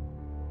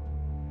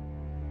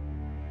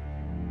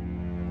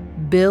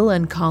 Bill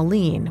and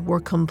Colleen were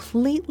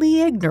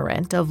completely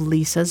ignorant of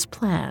Lisa's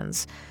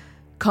plans.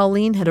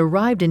 Colleen had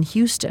arrived in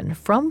Houston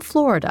from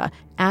Florida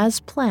as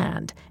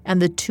planned, and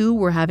the two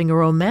were having a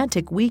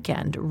romantic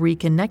weekend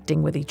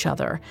reconnecting with each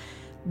other.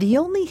 The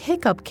only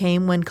hiccup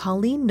came when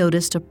Colleen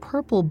noticed a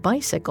purple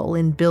bicycle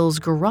in Bill's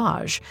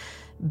garage.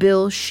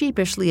 Bill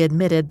sheepishly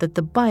admitted that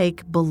the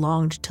bike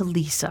belonged to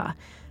Lisa.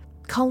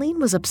 Colleen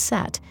was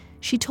upset.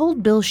 She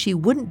told Bill she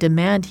wouldn't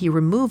demand he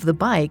remove the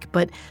bike,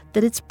 but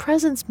that its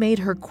presence made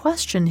her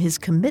question his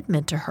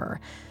commitment to her.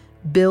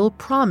 Bill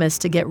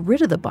promised to get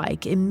rid of the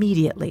bike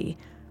immediately.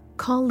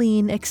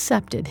 Colleen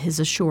accepted his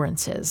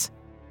assurances.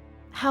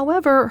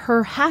 However,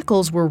 her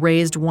hackles were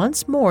raised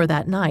once more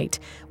that night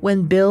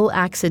when Bill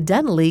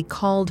accidentally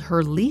called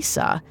her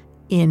Lisa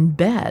in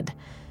bed.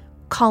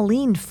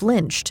 Colleen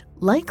flinched,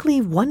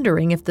 likely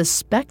wondering if the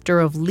specter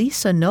of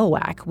Lisa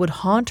Nowak would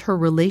haunt her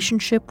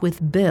relationship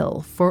with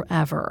Bill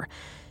forever.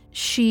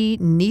 She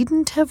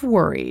needn't have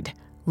worried.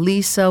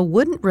 Lisa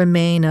wouldn't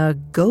remain a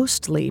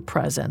ghostly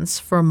presence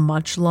for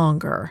much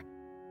longer.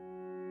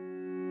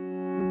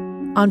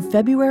 On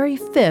February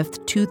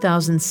 5,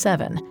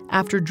 2007,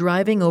 after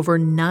driving over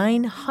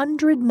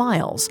 900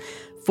 miles,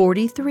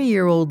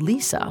 43-year-old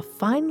Lisa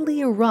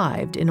finally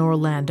arrived in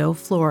Orlando,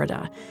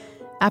 Florida.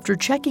 After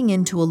checking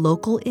into a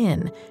local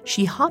inn,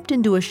 she hopped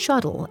into a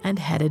shuttle and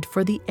headed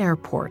for the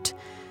airport.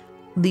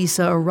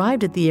 Lisa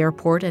arrived at the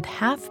airport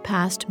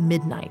at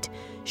midnight.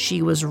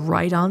 She was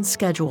right on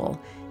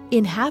schedule.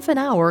 In half an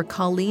hour,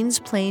 Colleen's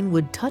plane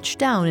would touch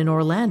down in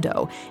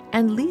Orlando,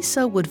 and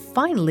Lisa would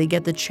finally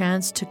get the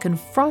chance to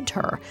confront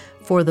her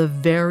for the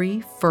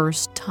very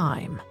first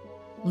time.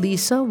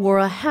 Lisa wore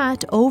a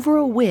hat over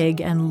a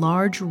wig and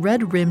large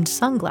red-rimmed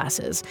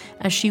sunglasses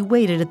as she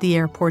waited at the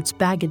airport's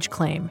baggage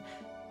claim.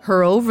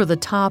 Her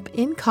over-the-top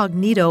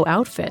incognito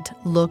outfit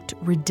looked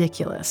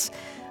ridiculous.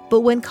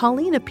 But when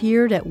Colleen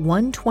appeared at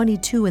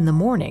 1:22 in the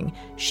morning,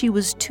 she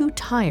was too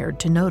tired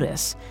to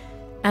notice.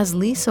 As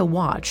Lisa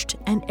watched,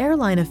 an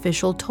airline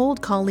official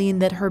told Colleen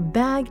that her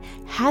bag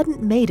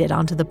hadn't made it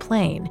onto the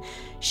plane.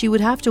 She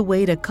would have to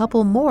wait a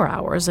couple more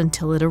hours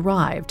until it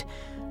arrived.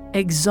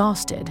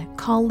 Exhausted,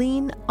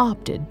 Colleen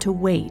opted to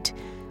wait.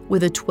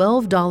 With a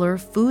 $12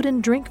 food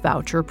and drink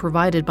voucher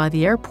provided by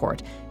the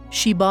airport,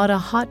 she bought a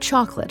hot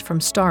chocolate from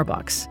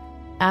Starbucks.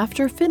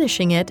 After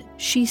finishing it,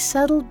 she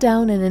settled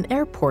down in an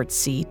airport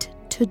seat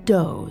to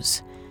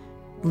doze.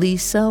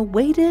 Lisa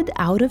waited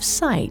out of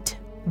sight,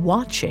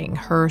 watching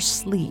her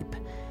sleep.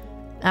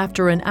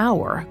 After an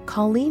hour,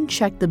 Colleen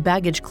checked the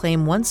baggage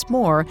claim once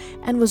more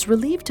and was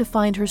relieved to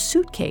find her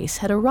suitcase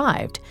had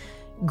arrived.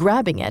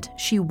 Grabbing it,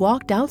 she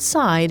walked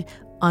outside,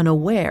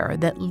 unaware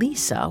that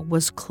Lisa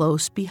was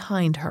close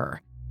behind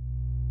her.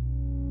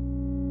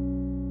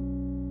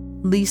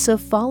 Lisa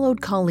followed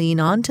Colleen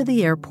onto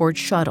the airport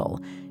shuttle.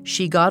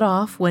 She got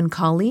off when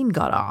Colleen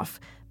got off.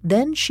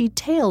 Then she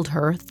tailed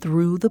her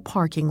through the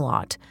parking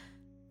lot.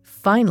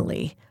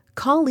 Finally,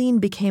 Colleen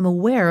became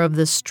aware of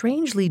the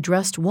strangely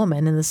dressed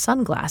woman in the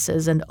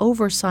sunglasses and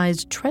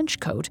oversized trench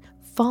coat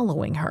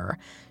following her.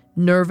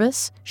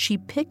 Nervous, she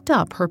picked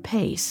up her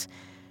pace.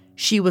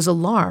 She was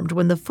alarmed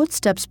when the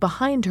footsteps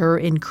behind her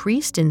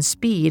increased in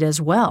speed as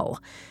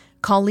well.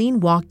 Colleen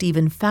walked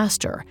even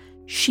faster.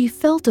 She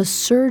felt a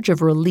surge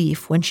of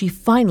relief when she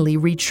finally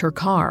reached her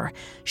car.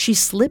 She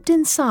slipped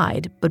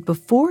inside, but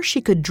before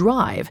she could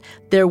drive,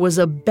 there was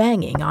a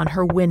banging on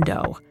her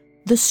window.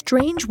 The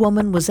strange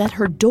woman was at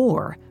her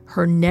door,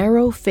 her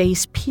narrow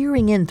face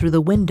peering in through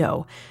the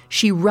window.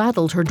 She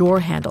rattled her door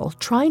handle,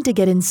 trying to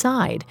get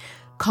inside.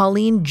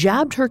 Colleen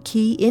jabbed her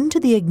key into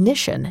the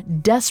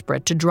ignition,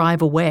 desperate to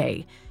drive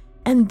away.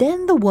 And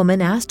then the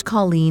woman asked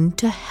Colleen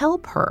to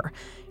help her.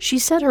 She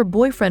said her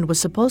boyfriend was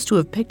supposed to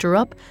have picked her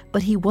up,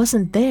 but he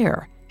wasn't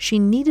there. She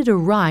needed a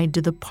ride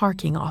to the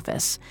parking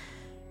office.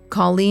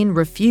 Colleen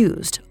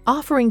refused,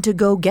 offering to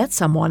go get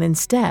someone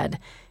instead.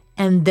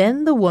 And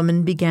then the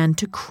woman began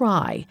to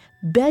cry,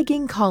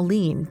 begging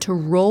Colleen to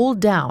roll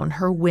down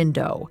her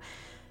window.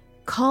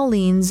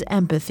 Colleen's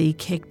empathy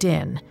kicked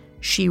in.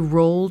 She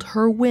rolled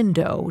her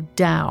window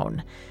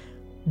down.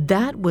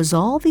 That was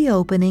all the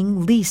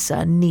opening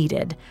Lisa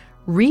needed.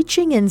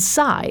 Reaching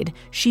inside,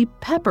 she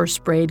pepper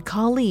sprayed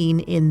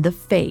Colleen in the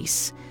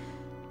face.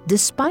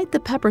 Despite the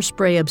pepper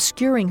spray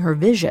obscuring her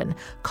vision,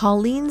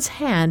 Colleen's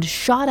hand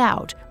shot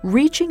out,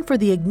 reaching for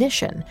the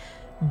ignition.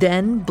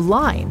 Then,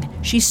 blind,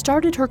 she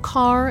started her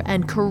car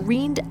and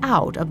careened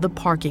out of the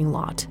parking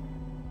lot.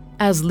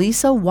 As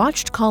Lisa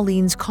watched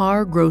Colleen's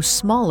car grow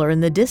smaller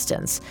in the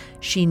distance,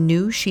 she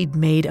knew she'd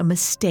made a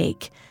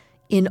mistake.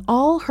 In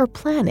all her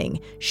planning,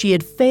 she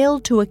had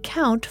failed to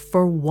account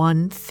for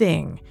one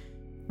thing.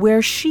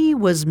 Where she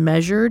was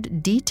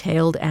measured,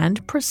 detailed,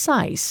 and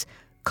precise,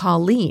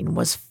 Colleen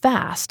was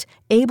fast,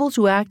 able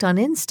to act on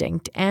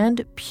instinct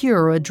and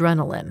pure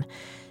adrenaline.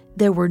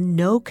 There were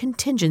no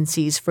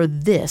contingencies for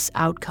this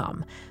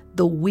outcome.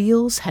 The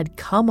wheels had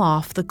come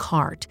off the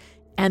cart,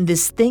 and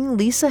this thing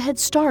Lisa had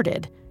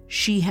started,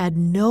 she had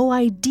no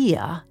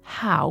idea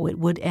how it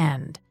would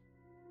end.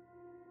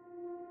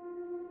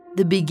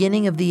 The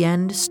beginning of the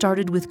end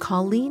started with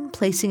Colleen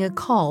placing a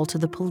call to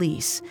the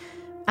police.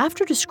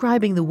 After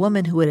describing the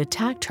woman who had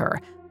attacked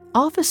her,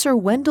 Officer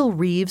Wendell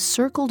Reeves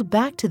circled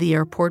back to the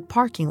airport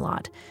parking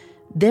lot.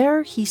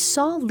 There, he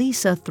saw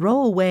Lisa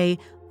throw away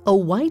a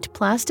white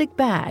plastic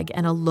bag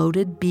and a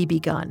loaded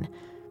BB gun.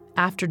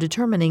 After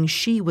determining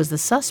she was the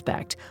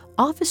suspect,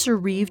 Officer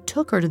Reeve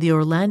took her to the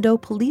Orlando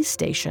police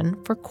station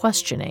for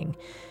questioning.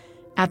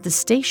 At the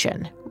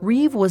station,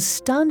 Reeve was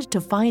stunned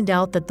to find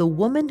out that the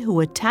woman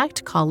who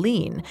attacked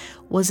Colleen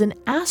was an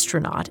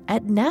astronaut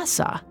at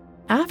NASA.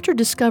 After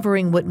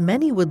discovering what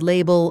many would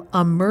label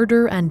a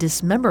murder and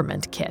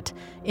dismemberment kit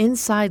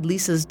inside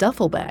Lisa's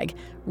duffel bag,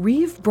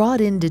 Reeve brought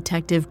in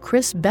Detective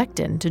Chris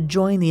Becton to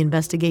join the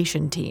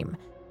investigation team.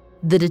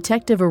 The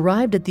detective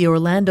arrived at the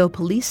Orlando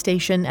police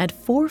station at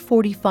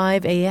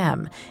 4:45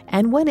 a.m.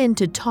 and went in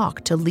to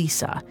talk to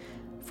Lisa.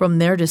 From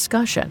their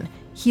discussion,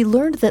 he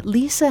learned that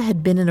Lisa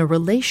had been in a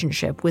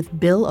relationship with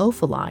Bill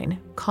Oefelein,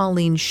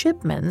 Colleen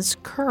Shipman's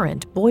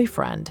current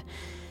boyfriend.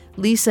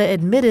 Lisa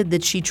admitted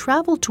that she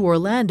traveled to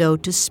Orlando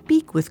to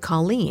speak with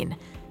Colleen.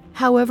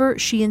 However,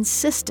 she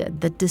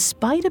insisted that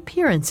despite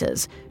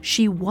appearances,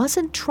 she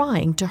wasn't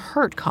trying to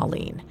hurt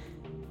Colleen.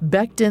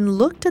 Becton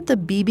looked at the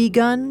BB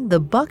gun, the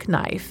buck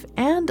knife,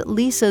 and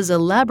Lisa's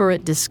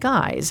elaborate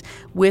disguise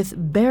with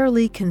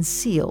barely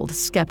concealed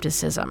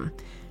skepticism.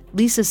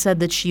 Lisa said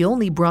that she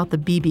only brought the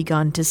BB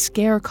gun to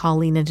scare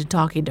Colleen into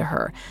talking to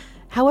her.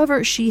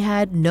 However, she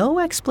had no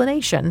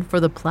explanation for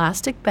the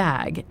plastic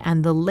bag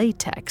and the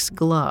latex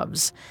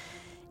gloves.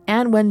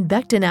 And when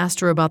Becton asked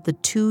her about the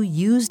 2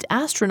 used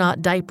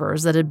astronaut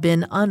diapers that had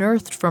been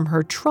unearthed from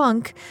her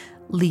trunk,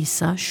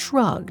 Lisa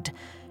shrugged.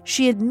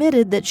 She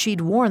admitted that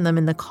she'd worn them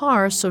in the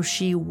car so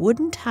she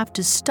wouldn't have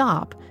to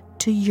stop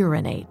to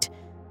urinate.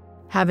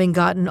 Having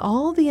gotten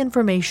all the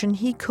information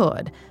he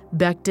could,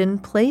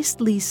 Becton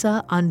placed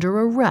Lisa under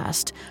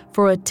arrest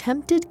for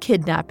attempted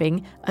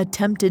kidnapping,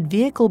 attempted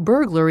vehicle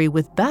burglary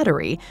with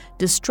battery,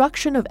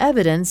 destruction of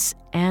evidence,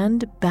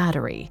 and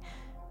battery.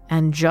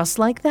 And just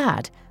like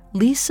that,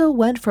 Lisa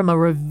went from a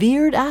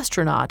revered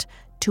astronaut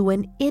to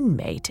an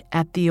inmate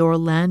at the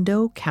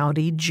Orlando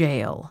County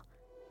Jail.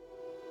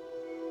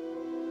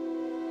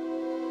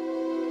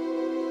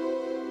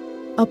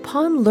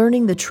 Upon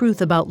learning the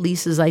truth about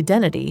Lisa's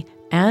identity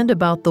and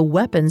about the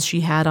weapons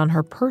she had on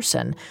her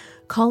person,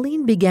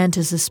 Colleen began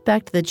to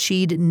suspect that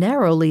she'd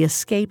narrowly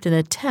escaped an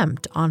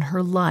attempt on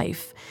her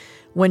life.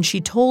 When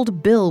she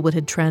told Bill what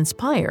had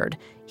transpired,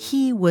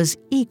 he was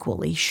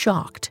equally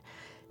shocked.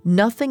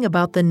 Nothing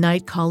about the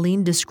night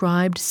Colleen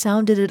described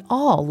sounded at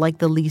all like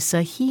the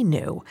Lisa he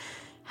knew.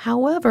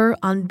 However,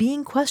 on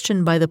being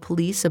questioned by the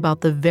police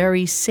about the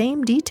very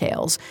same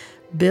details,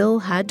 Bill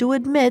had to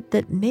admit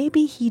that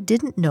maybe he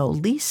didn't know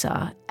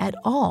Lisa at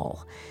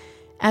all.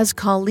 As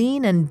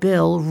Colleen and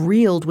Bill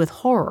reeled with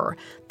horror,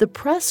 the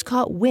press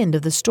caught wind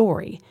of the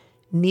story.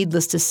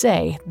 Needless to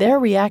say, their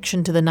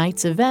reaction to the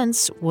night's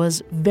events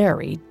was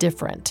very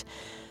different.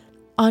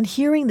 On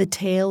hearing the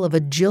tale of a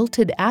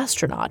jilted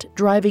astronaut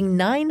driving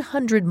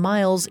 900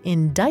 miles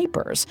in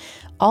diapers,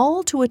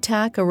 all to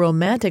attack a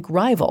romantic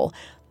rival,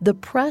 the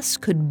press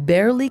could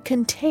barely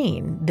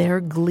contain their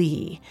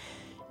glee.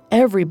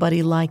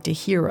 Everybody liked a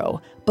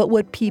hero, but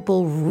what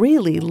people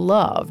really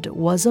loved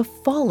was a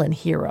fallen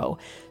hero,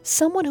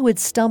 someone who had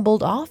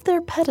stumbled off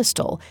their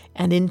pedestal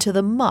and into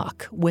the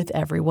muck with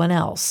everyone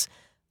else.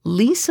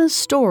 Lisa's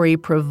story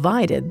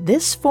provided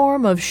this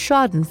form of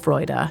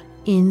schadenfreude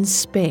in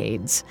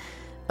spades.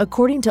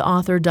 According to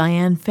author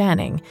Diane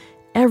Fanning,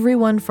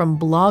 everyone from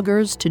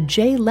bloggers to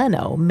Jay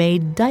Leno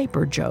made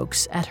diaper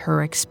jokes at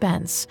her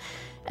expense.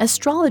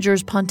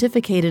 Astrologers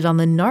pontificated on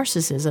the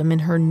narcissism in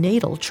her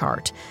natal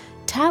chart.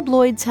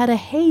 Tabloids had a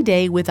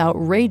heyday with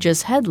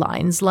outrageous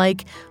headlines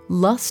like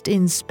Lust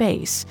in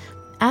Space,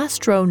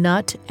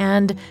 Astronut,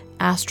 and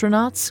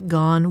Astronauts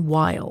Gone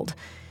Wild.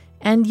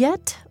 And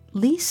yet,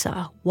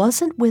 Lisa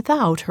wasn't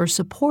without her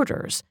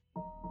supporters.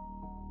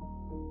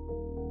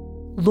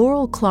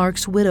 Laurel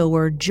Clark's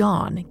widower,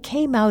 John,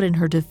 came out in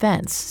her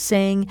defense,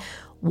 saying,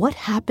 "What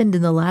happened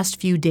in the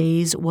last few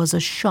days was a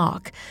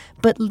shock,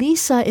 but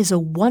Lisa is a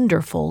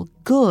wonderful,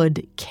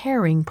 good,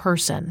 caring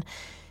person."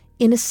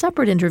 In a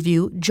separate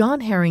interview,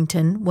 John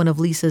Harrington, one of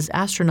Lisa's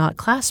astronaut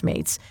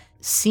classmates,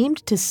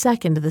 seemed to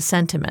second the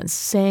sentiments,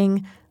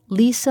 saying,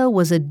 "Lisa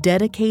was a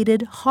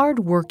dedicated,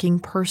 hard-working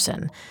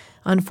person.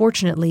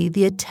 Unfortunately,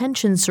 the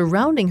attention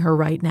surrounding her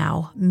right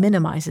now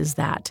minimizes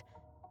that."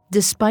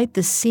 Despite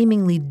the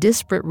seemingly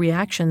disparate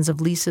reactions of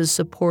Lisa's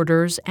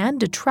supporters and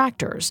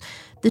detractors,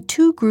 the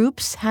 2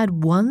 groups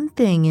had one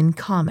thing in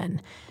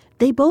common.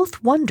 They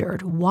both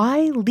wondered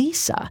why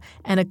Lisa,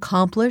 an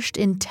accomplished,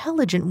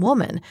 intelligent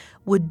woman,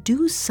 would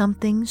do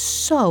something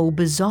so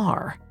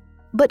bizarre.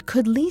 But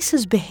could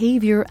Lisa's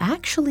behavior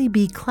actually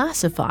be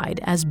classified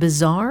as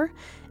bizarre?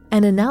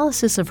 An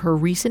analysis of her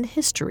recent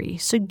history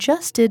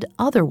suggested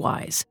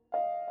otherwise.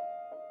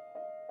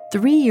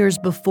 3 years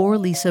before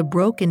Lisa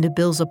broke into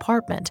Bill's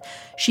apartment,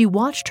 she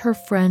watched her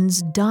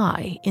friends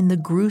die in the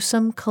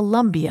gruesome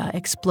Columbia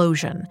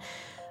explosion.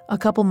 A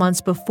couple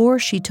months before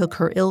she took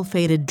her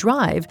ill-fated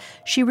drive,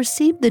 she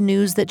received the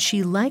news that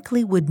she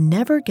likely would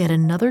never get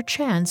another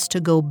chance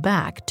to go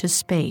back to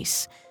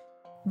space.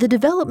 The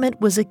development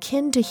was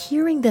akin to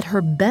hearing that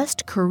her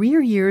best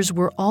career years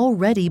were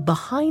already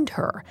behind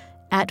her,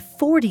 at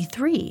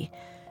 43.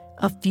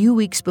 A few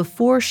weeks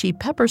before she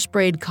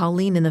pepper-sprayed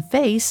Colleen in the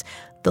face,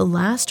 the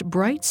last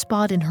bright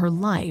spot in her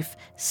life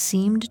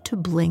seemed to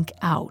blink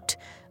out.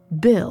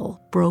 Bill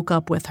broke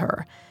up with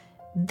her.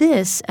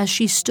 This as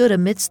she stood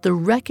amidst the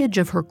wreckage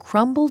of her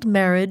crumbled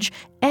marriage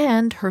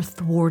and her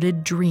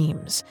thwarted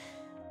dreams.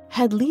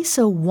 Had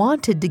Lisa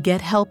wanted to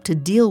get help to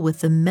deal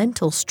with the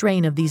mental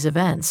strain of these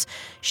events,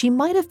 she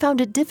might have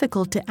found it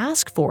difficult to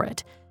ask for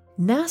it.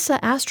 NASA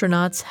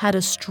astronauts had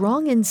a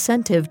strong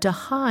incentive to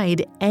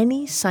hide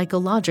any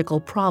psychological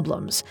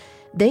problems.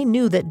 They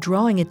knew that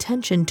drawing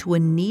attention to a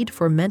need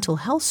for mental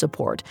health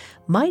support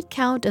might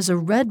count as a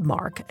red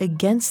mark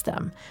against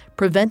them,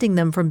 preventing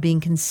them from being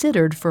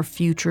considered for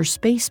future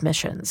space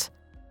missions.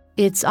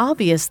 It's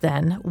obvious,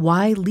 then,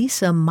 why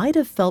Lisa might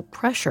have felt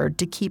pressured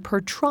to keep her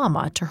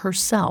trauma to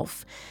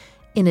herself.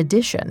 In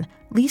addition,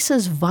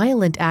 Lisa's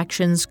violent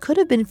actions could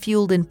have been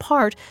fueled in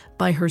part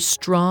by her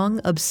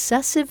strong,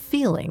 obsessive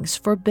feelings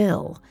for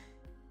Bill.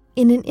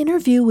 In an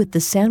interview with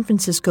the San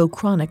Francisco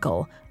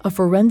Chronicle, a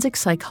forensic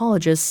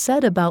psychologist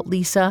said about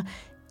Lisa,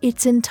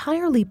 "It's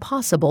entirely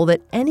possible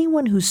that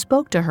anyone who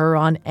spoke to her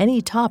on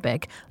any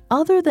topic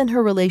other than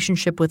her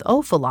relationship with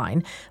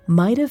Oefelein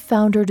might have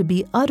found her to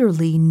be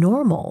utterly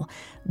normal.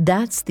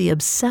 That's the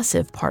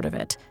obsessive part of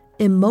it.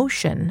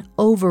 Emotion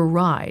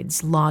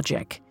overrides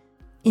logic."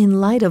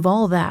 In light of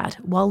all that,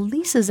 while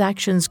Lisa's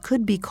actions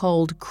could be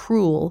called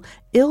cruel,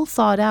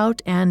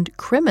 ill-thought-out, and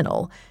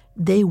criminal,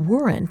 they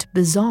weren't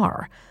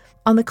bizarre.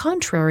 On the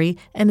contrary,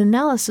 an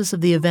analysis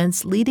of the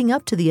events leading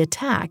up to the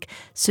attack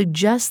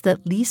suggests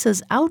that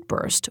Lisa's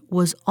outburst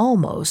was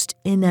almost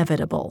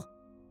inevitable.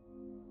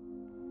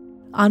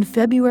 On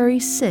February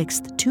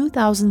 6,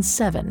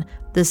 2007,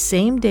 the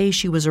same day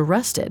she was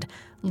arrested,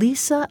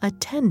 Lisa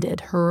attended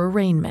her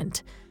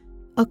arraignment.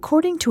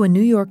 According to a New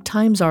York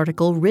Times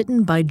article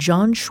written by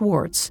John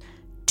Schwartz,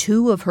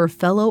 two of her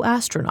fellow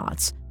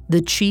astronauts,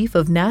 the chief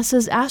of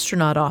NASA's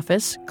astronaut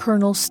office,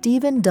 Colonel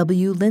Stephen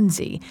W.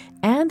 Lindsay,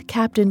 and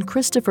Captain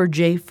Christopher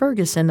J.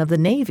 Ferguson of the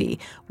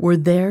Navy, were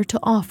there to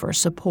offer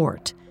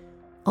support.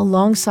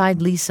 Alongside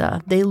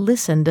Lisa, they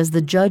listened as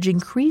the judge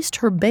increased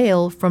her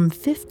bail from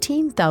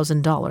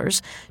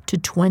 $15,000 to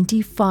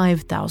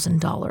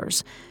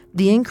 $25,000.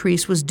 The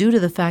increase was due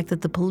to the fact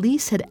that the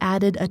police had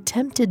added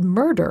attempted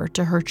murder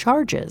to her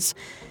charges.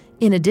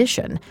 In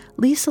addition,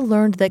 Lisa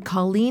learned that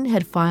Colleen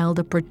had filed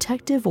a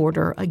protective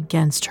order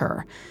against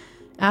her.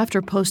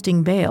 After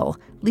posting bail,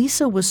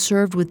 Lisa was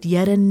served with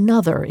yet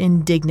another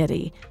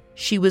indignity.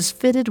 She was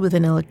fitted with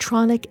an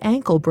electronic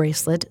ankle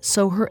bracelet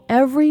so her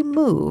every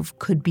move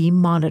could be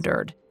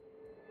monitored.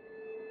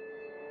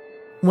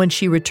 When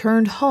she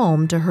returned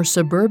home to her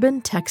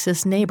suburban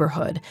Texas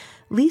neighborhood,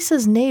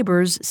 Lisa's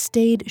neighbors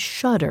stayed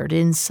shuttered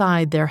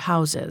inside their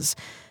houses.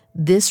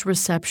 This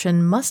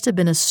reception must have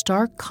been a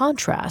stark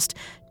contrast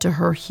to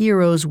her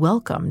hero's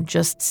welcome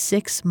just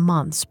 6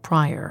 months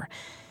prior.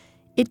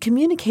 It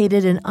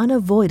communicated an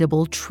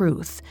unavoidable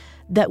truth,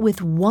 that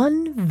with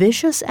one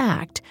vicious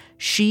act,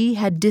 she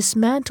had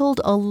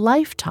dismantled a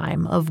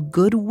lifetime of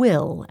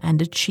goodwill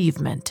and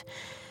achievement.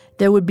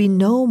 There would be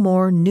no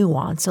more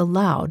nuance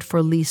allowed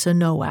for Lisa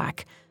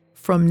Nowak.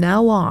 From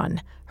now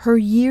on, her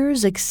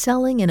years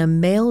excelling in a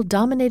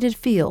male-dominated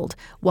field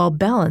while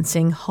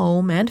balancing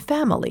home and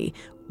family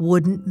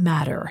wouldn't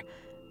matter.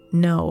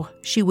 No,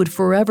 she would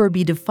forever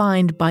be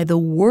defined by the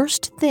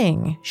worst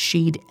thing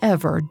she'd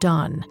ever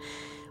done.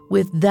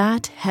 With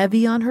that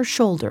heavy on her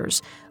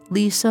shoulders,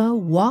 Lisa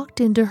walked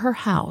into her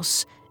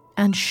house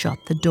and shut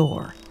the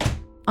door.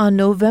 On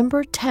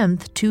November 10,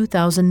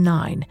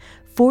 2009,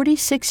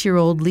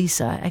 46-year-old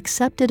Lisa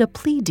accepted a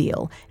plea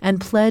deal and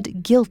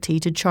pled guilty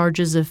to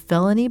charges of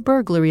felony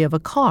burglary of a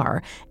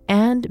car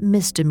and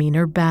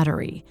misdemeanor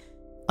battery.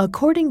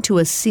 According to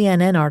a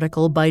CNN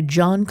article by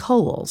John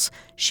Coles,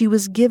 she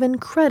was given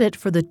credit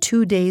for the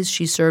 2 days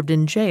she served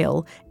in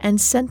jail and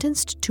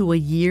sentenced to a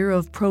year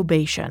of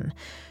probation.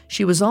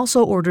 She was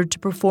also ordered to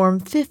perform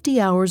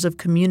 50 hours of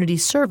community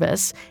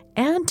service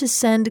and to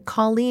send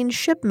Colleen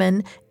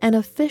Shipman an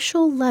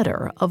official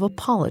letter of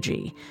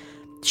apology.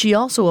 She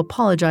also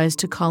apologized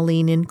to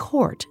Colleen in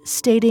court,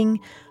 stating,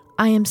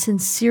 "I am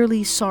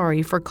sincerely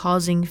sorry for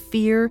causing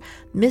fear,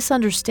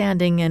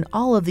 misunderstanding, and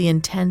all of the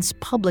intense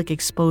public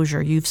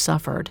exposure you've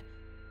suffered."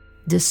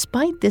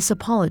 Despite this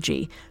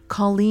apology,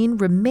 Colleen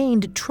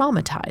remained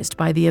traumatized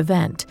by the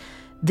event.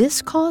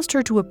 This caused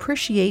her to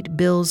appreciate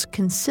Bill's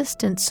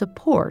consistent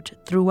support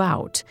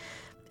throughout.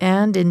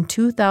 And in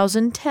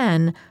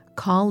 2010,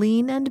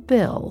 Colleen and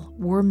Bill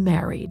were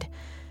married.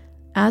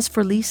 As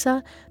for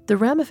Lisa, the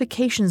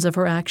ramifications of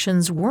her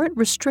actions weren't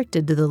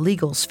restricted to the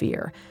legal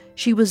sphere.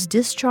 She was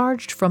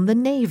discharged from the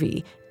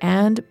Navy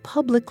and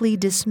publicly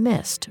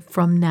dismissed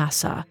from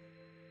NASA.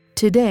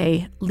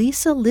 Today,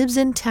 Lisa lives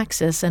in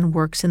Texas and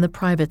works in the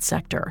private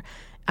sector.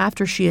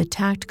 After she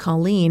attacked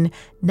Colleen,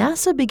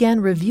 NASA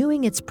began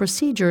reviewing its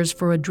procedures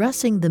for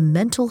addressing the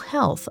mental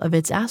health of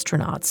its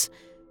astronauts.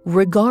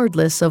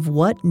 Regardless of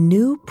what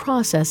new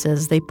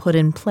processes they put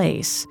in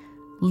place,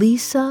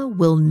 Lisa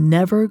will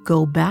never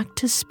go back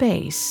to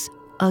space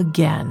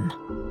again.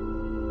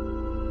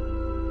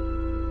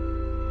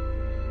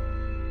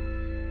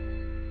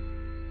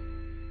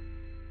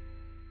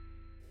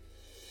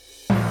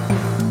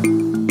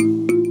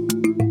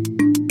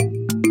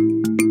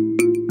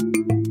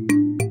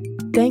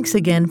 Thanks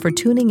again for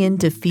tuning in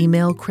to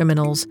Female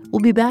Criminals.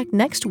 We'll be back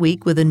next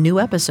week with a new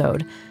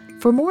episode.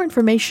 For more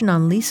information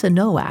on Lisa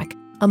Nowak,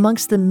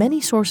 amongst the many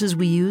sources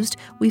we used,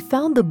 we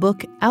found the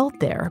book Out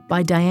There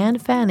by Diane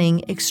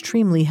Fanning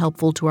extremely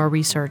helpful to our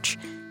research.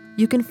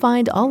 You can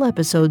find all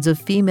episodes of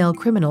Female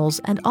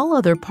Criminals and all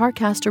other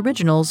Parcast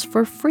originals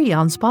for free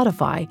on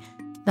Spotify.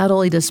 Not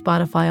only does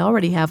Spotify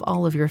already have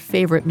all of your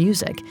favorite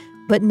music,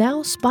 but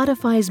now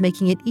Spotify is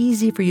making it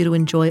easy for you to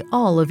enjoy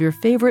all of your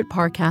favorite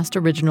Parcast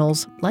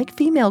originals, like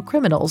Female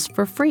Criminals,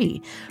 for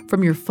free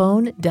from your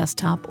phone,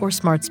 desktop, or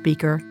smart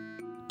speaker.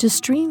 To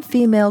stream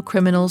Female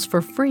Criminals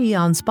for free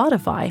on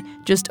Spotify,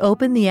 just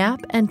open the app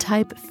and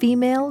type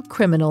Female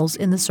Criminals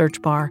in the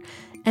search bar.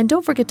 And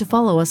don't forget to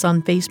follow us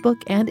on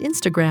Facebook and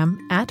Instagram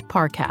at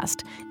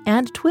Parcast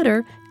and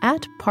Twitter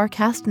at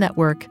Parcast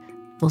Network.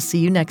 We'll see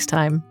you next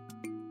time.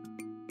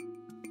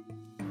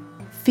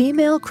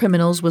 Female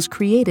Criminals was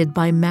created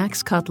by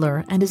Max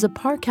Cutler and is a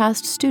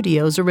Parcast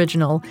Studios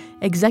original.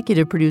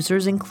 Executive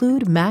producers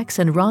include Max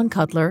and Ron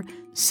Cutler.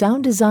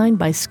 Sound design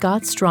by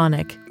Scott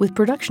Stronach, with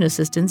production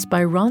assistance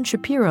by Ron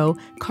Shapiro,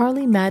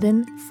 Carly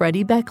Madden,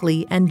 Freddie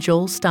Beckley, and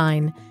Joel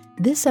Stein.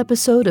 This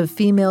episode of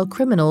Female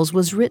Criminals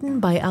was written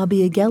by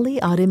Abiageli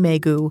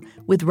Ademegu,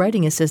 with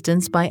writing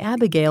assistance by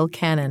Abigail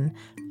Cannon.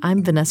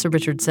 I'm Vanessa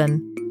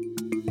Richardson.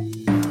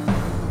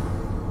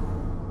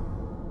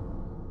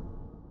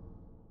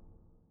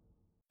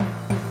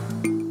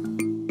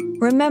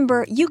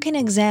 Remember, you can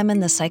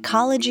examine the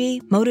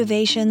psychology,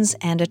 motivations,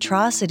 and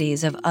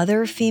atrocities of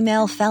other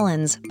female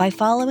felons by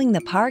following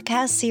the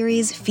Parcast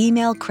series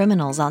Female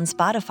Criminals on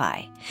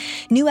Spotify.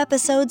 New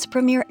episodes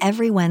premiere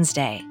every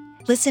Wednesday.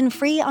 Listen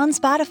free on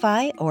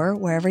Spotify or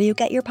wherever you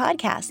get your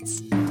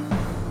podcasts.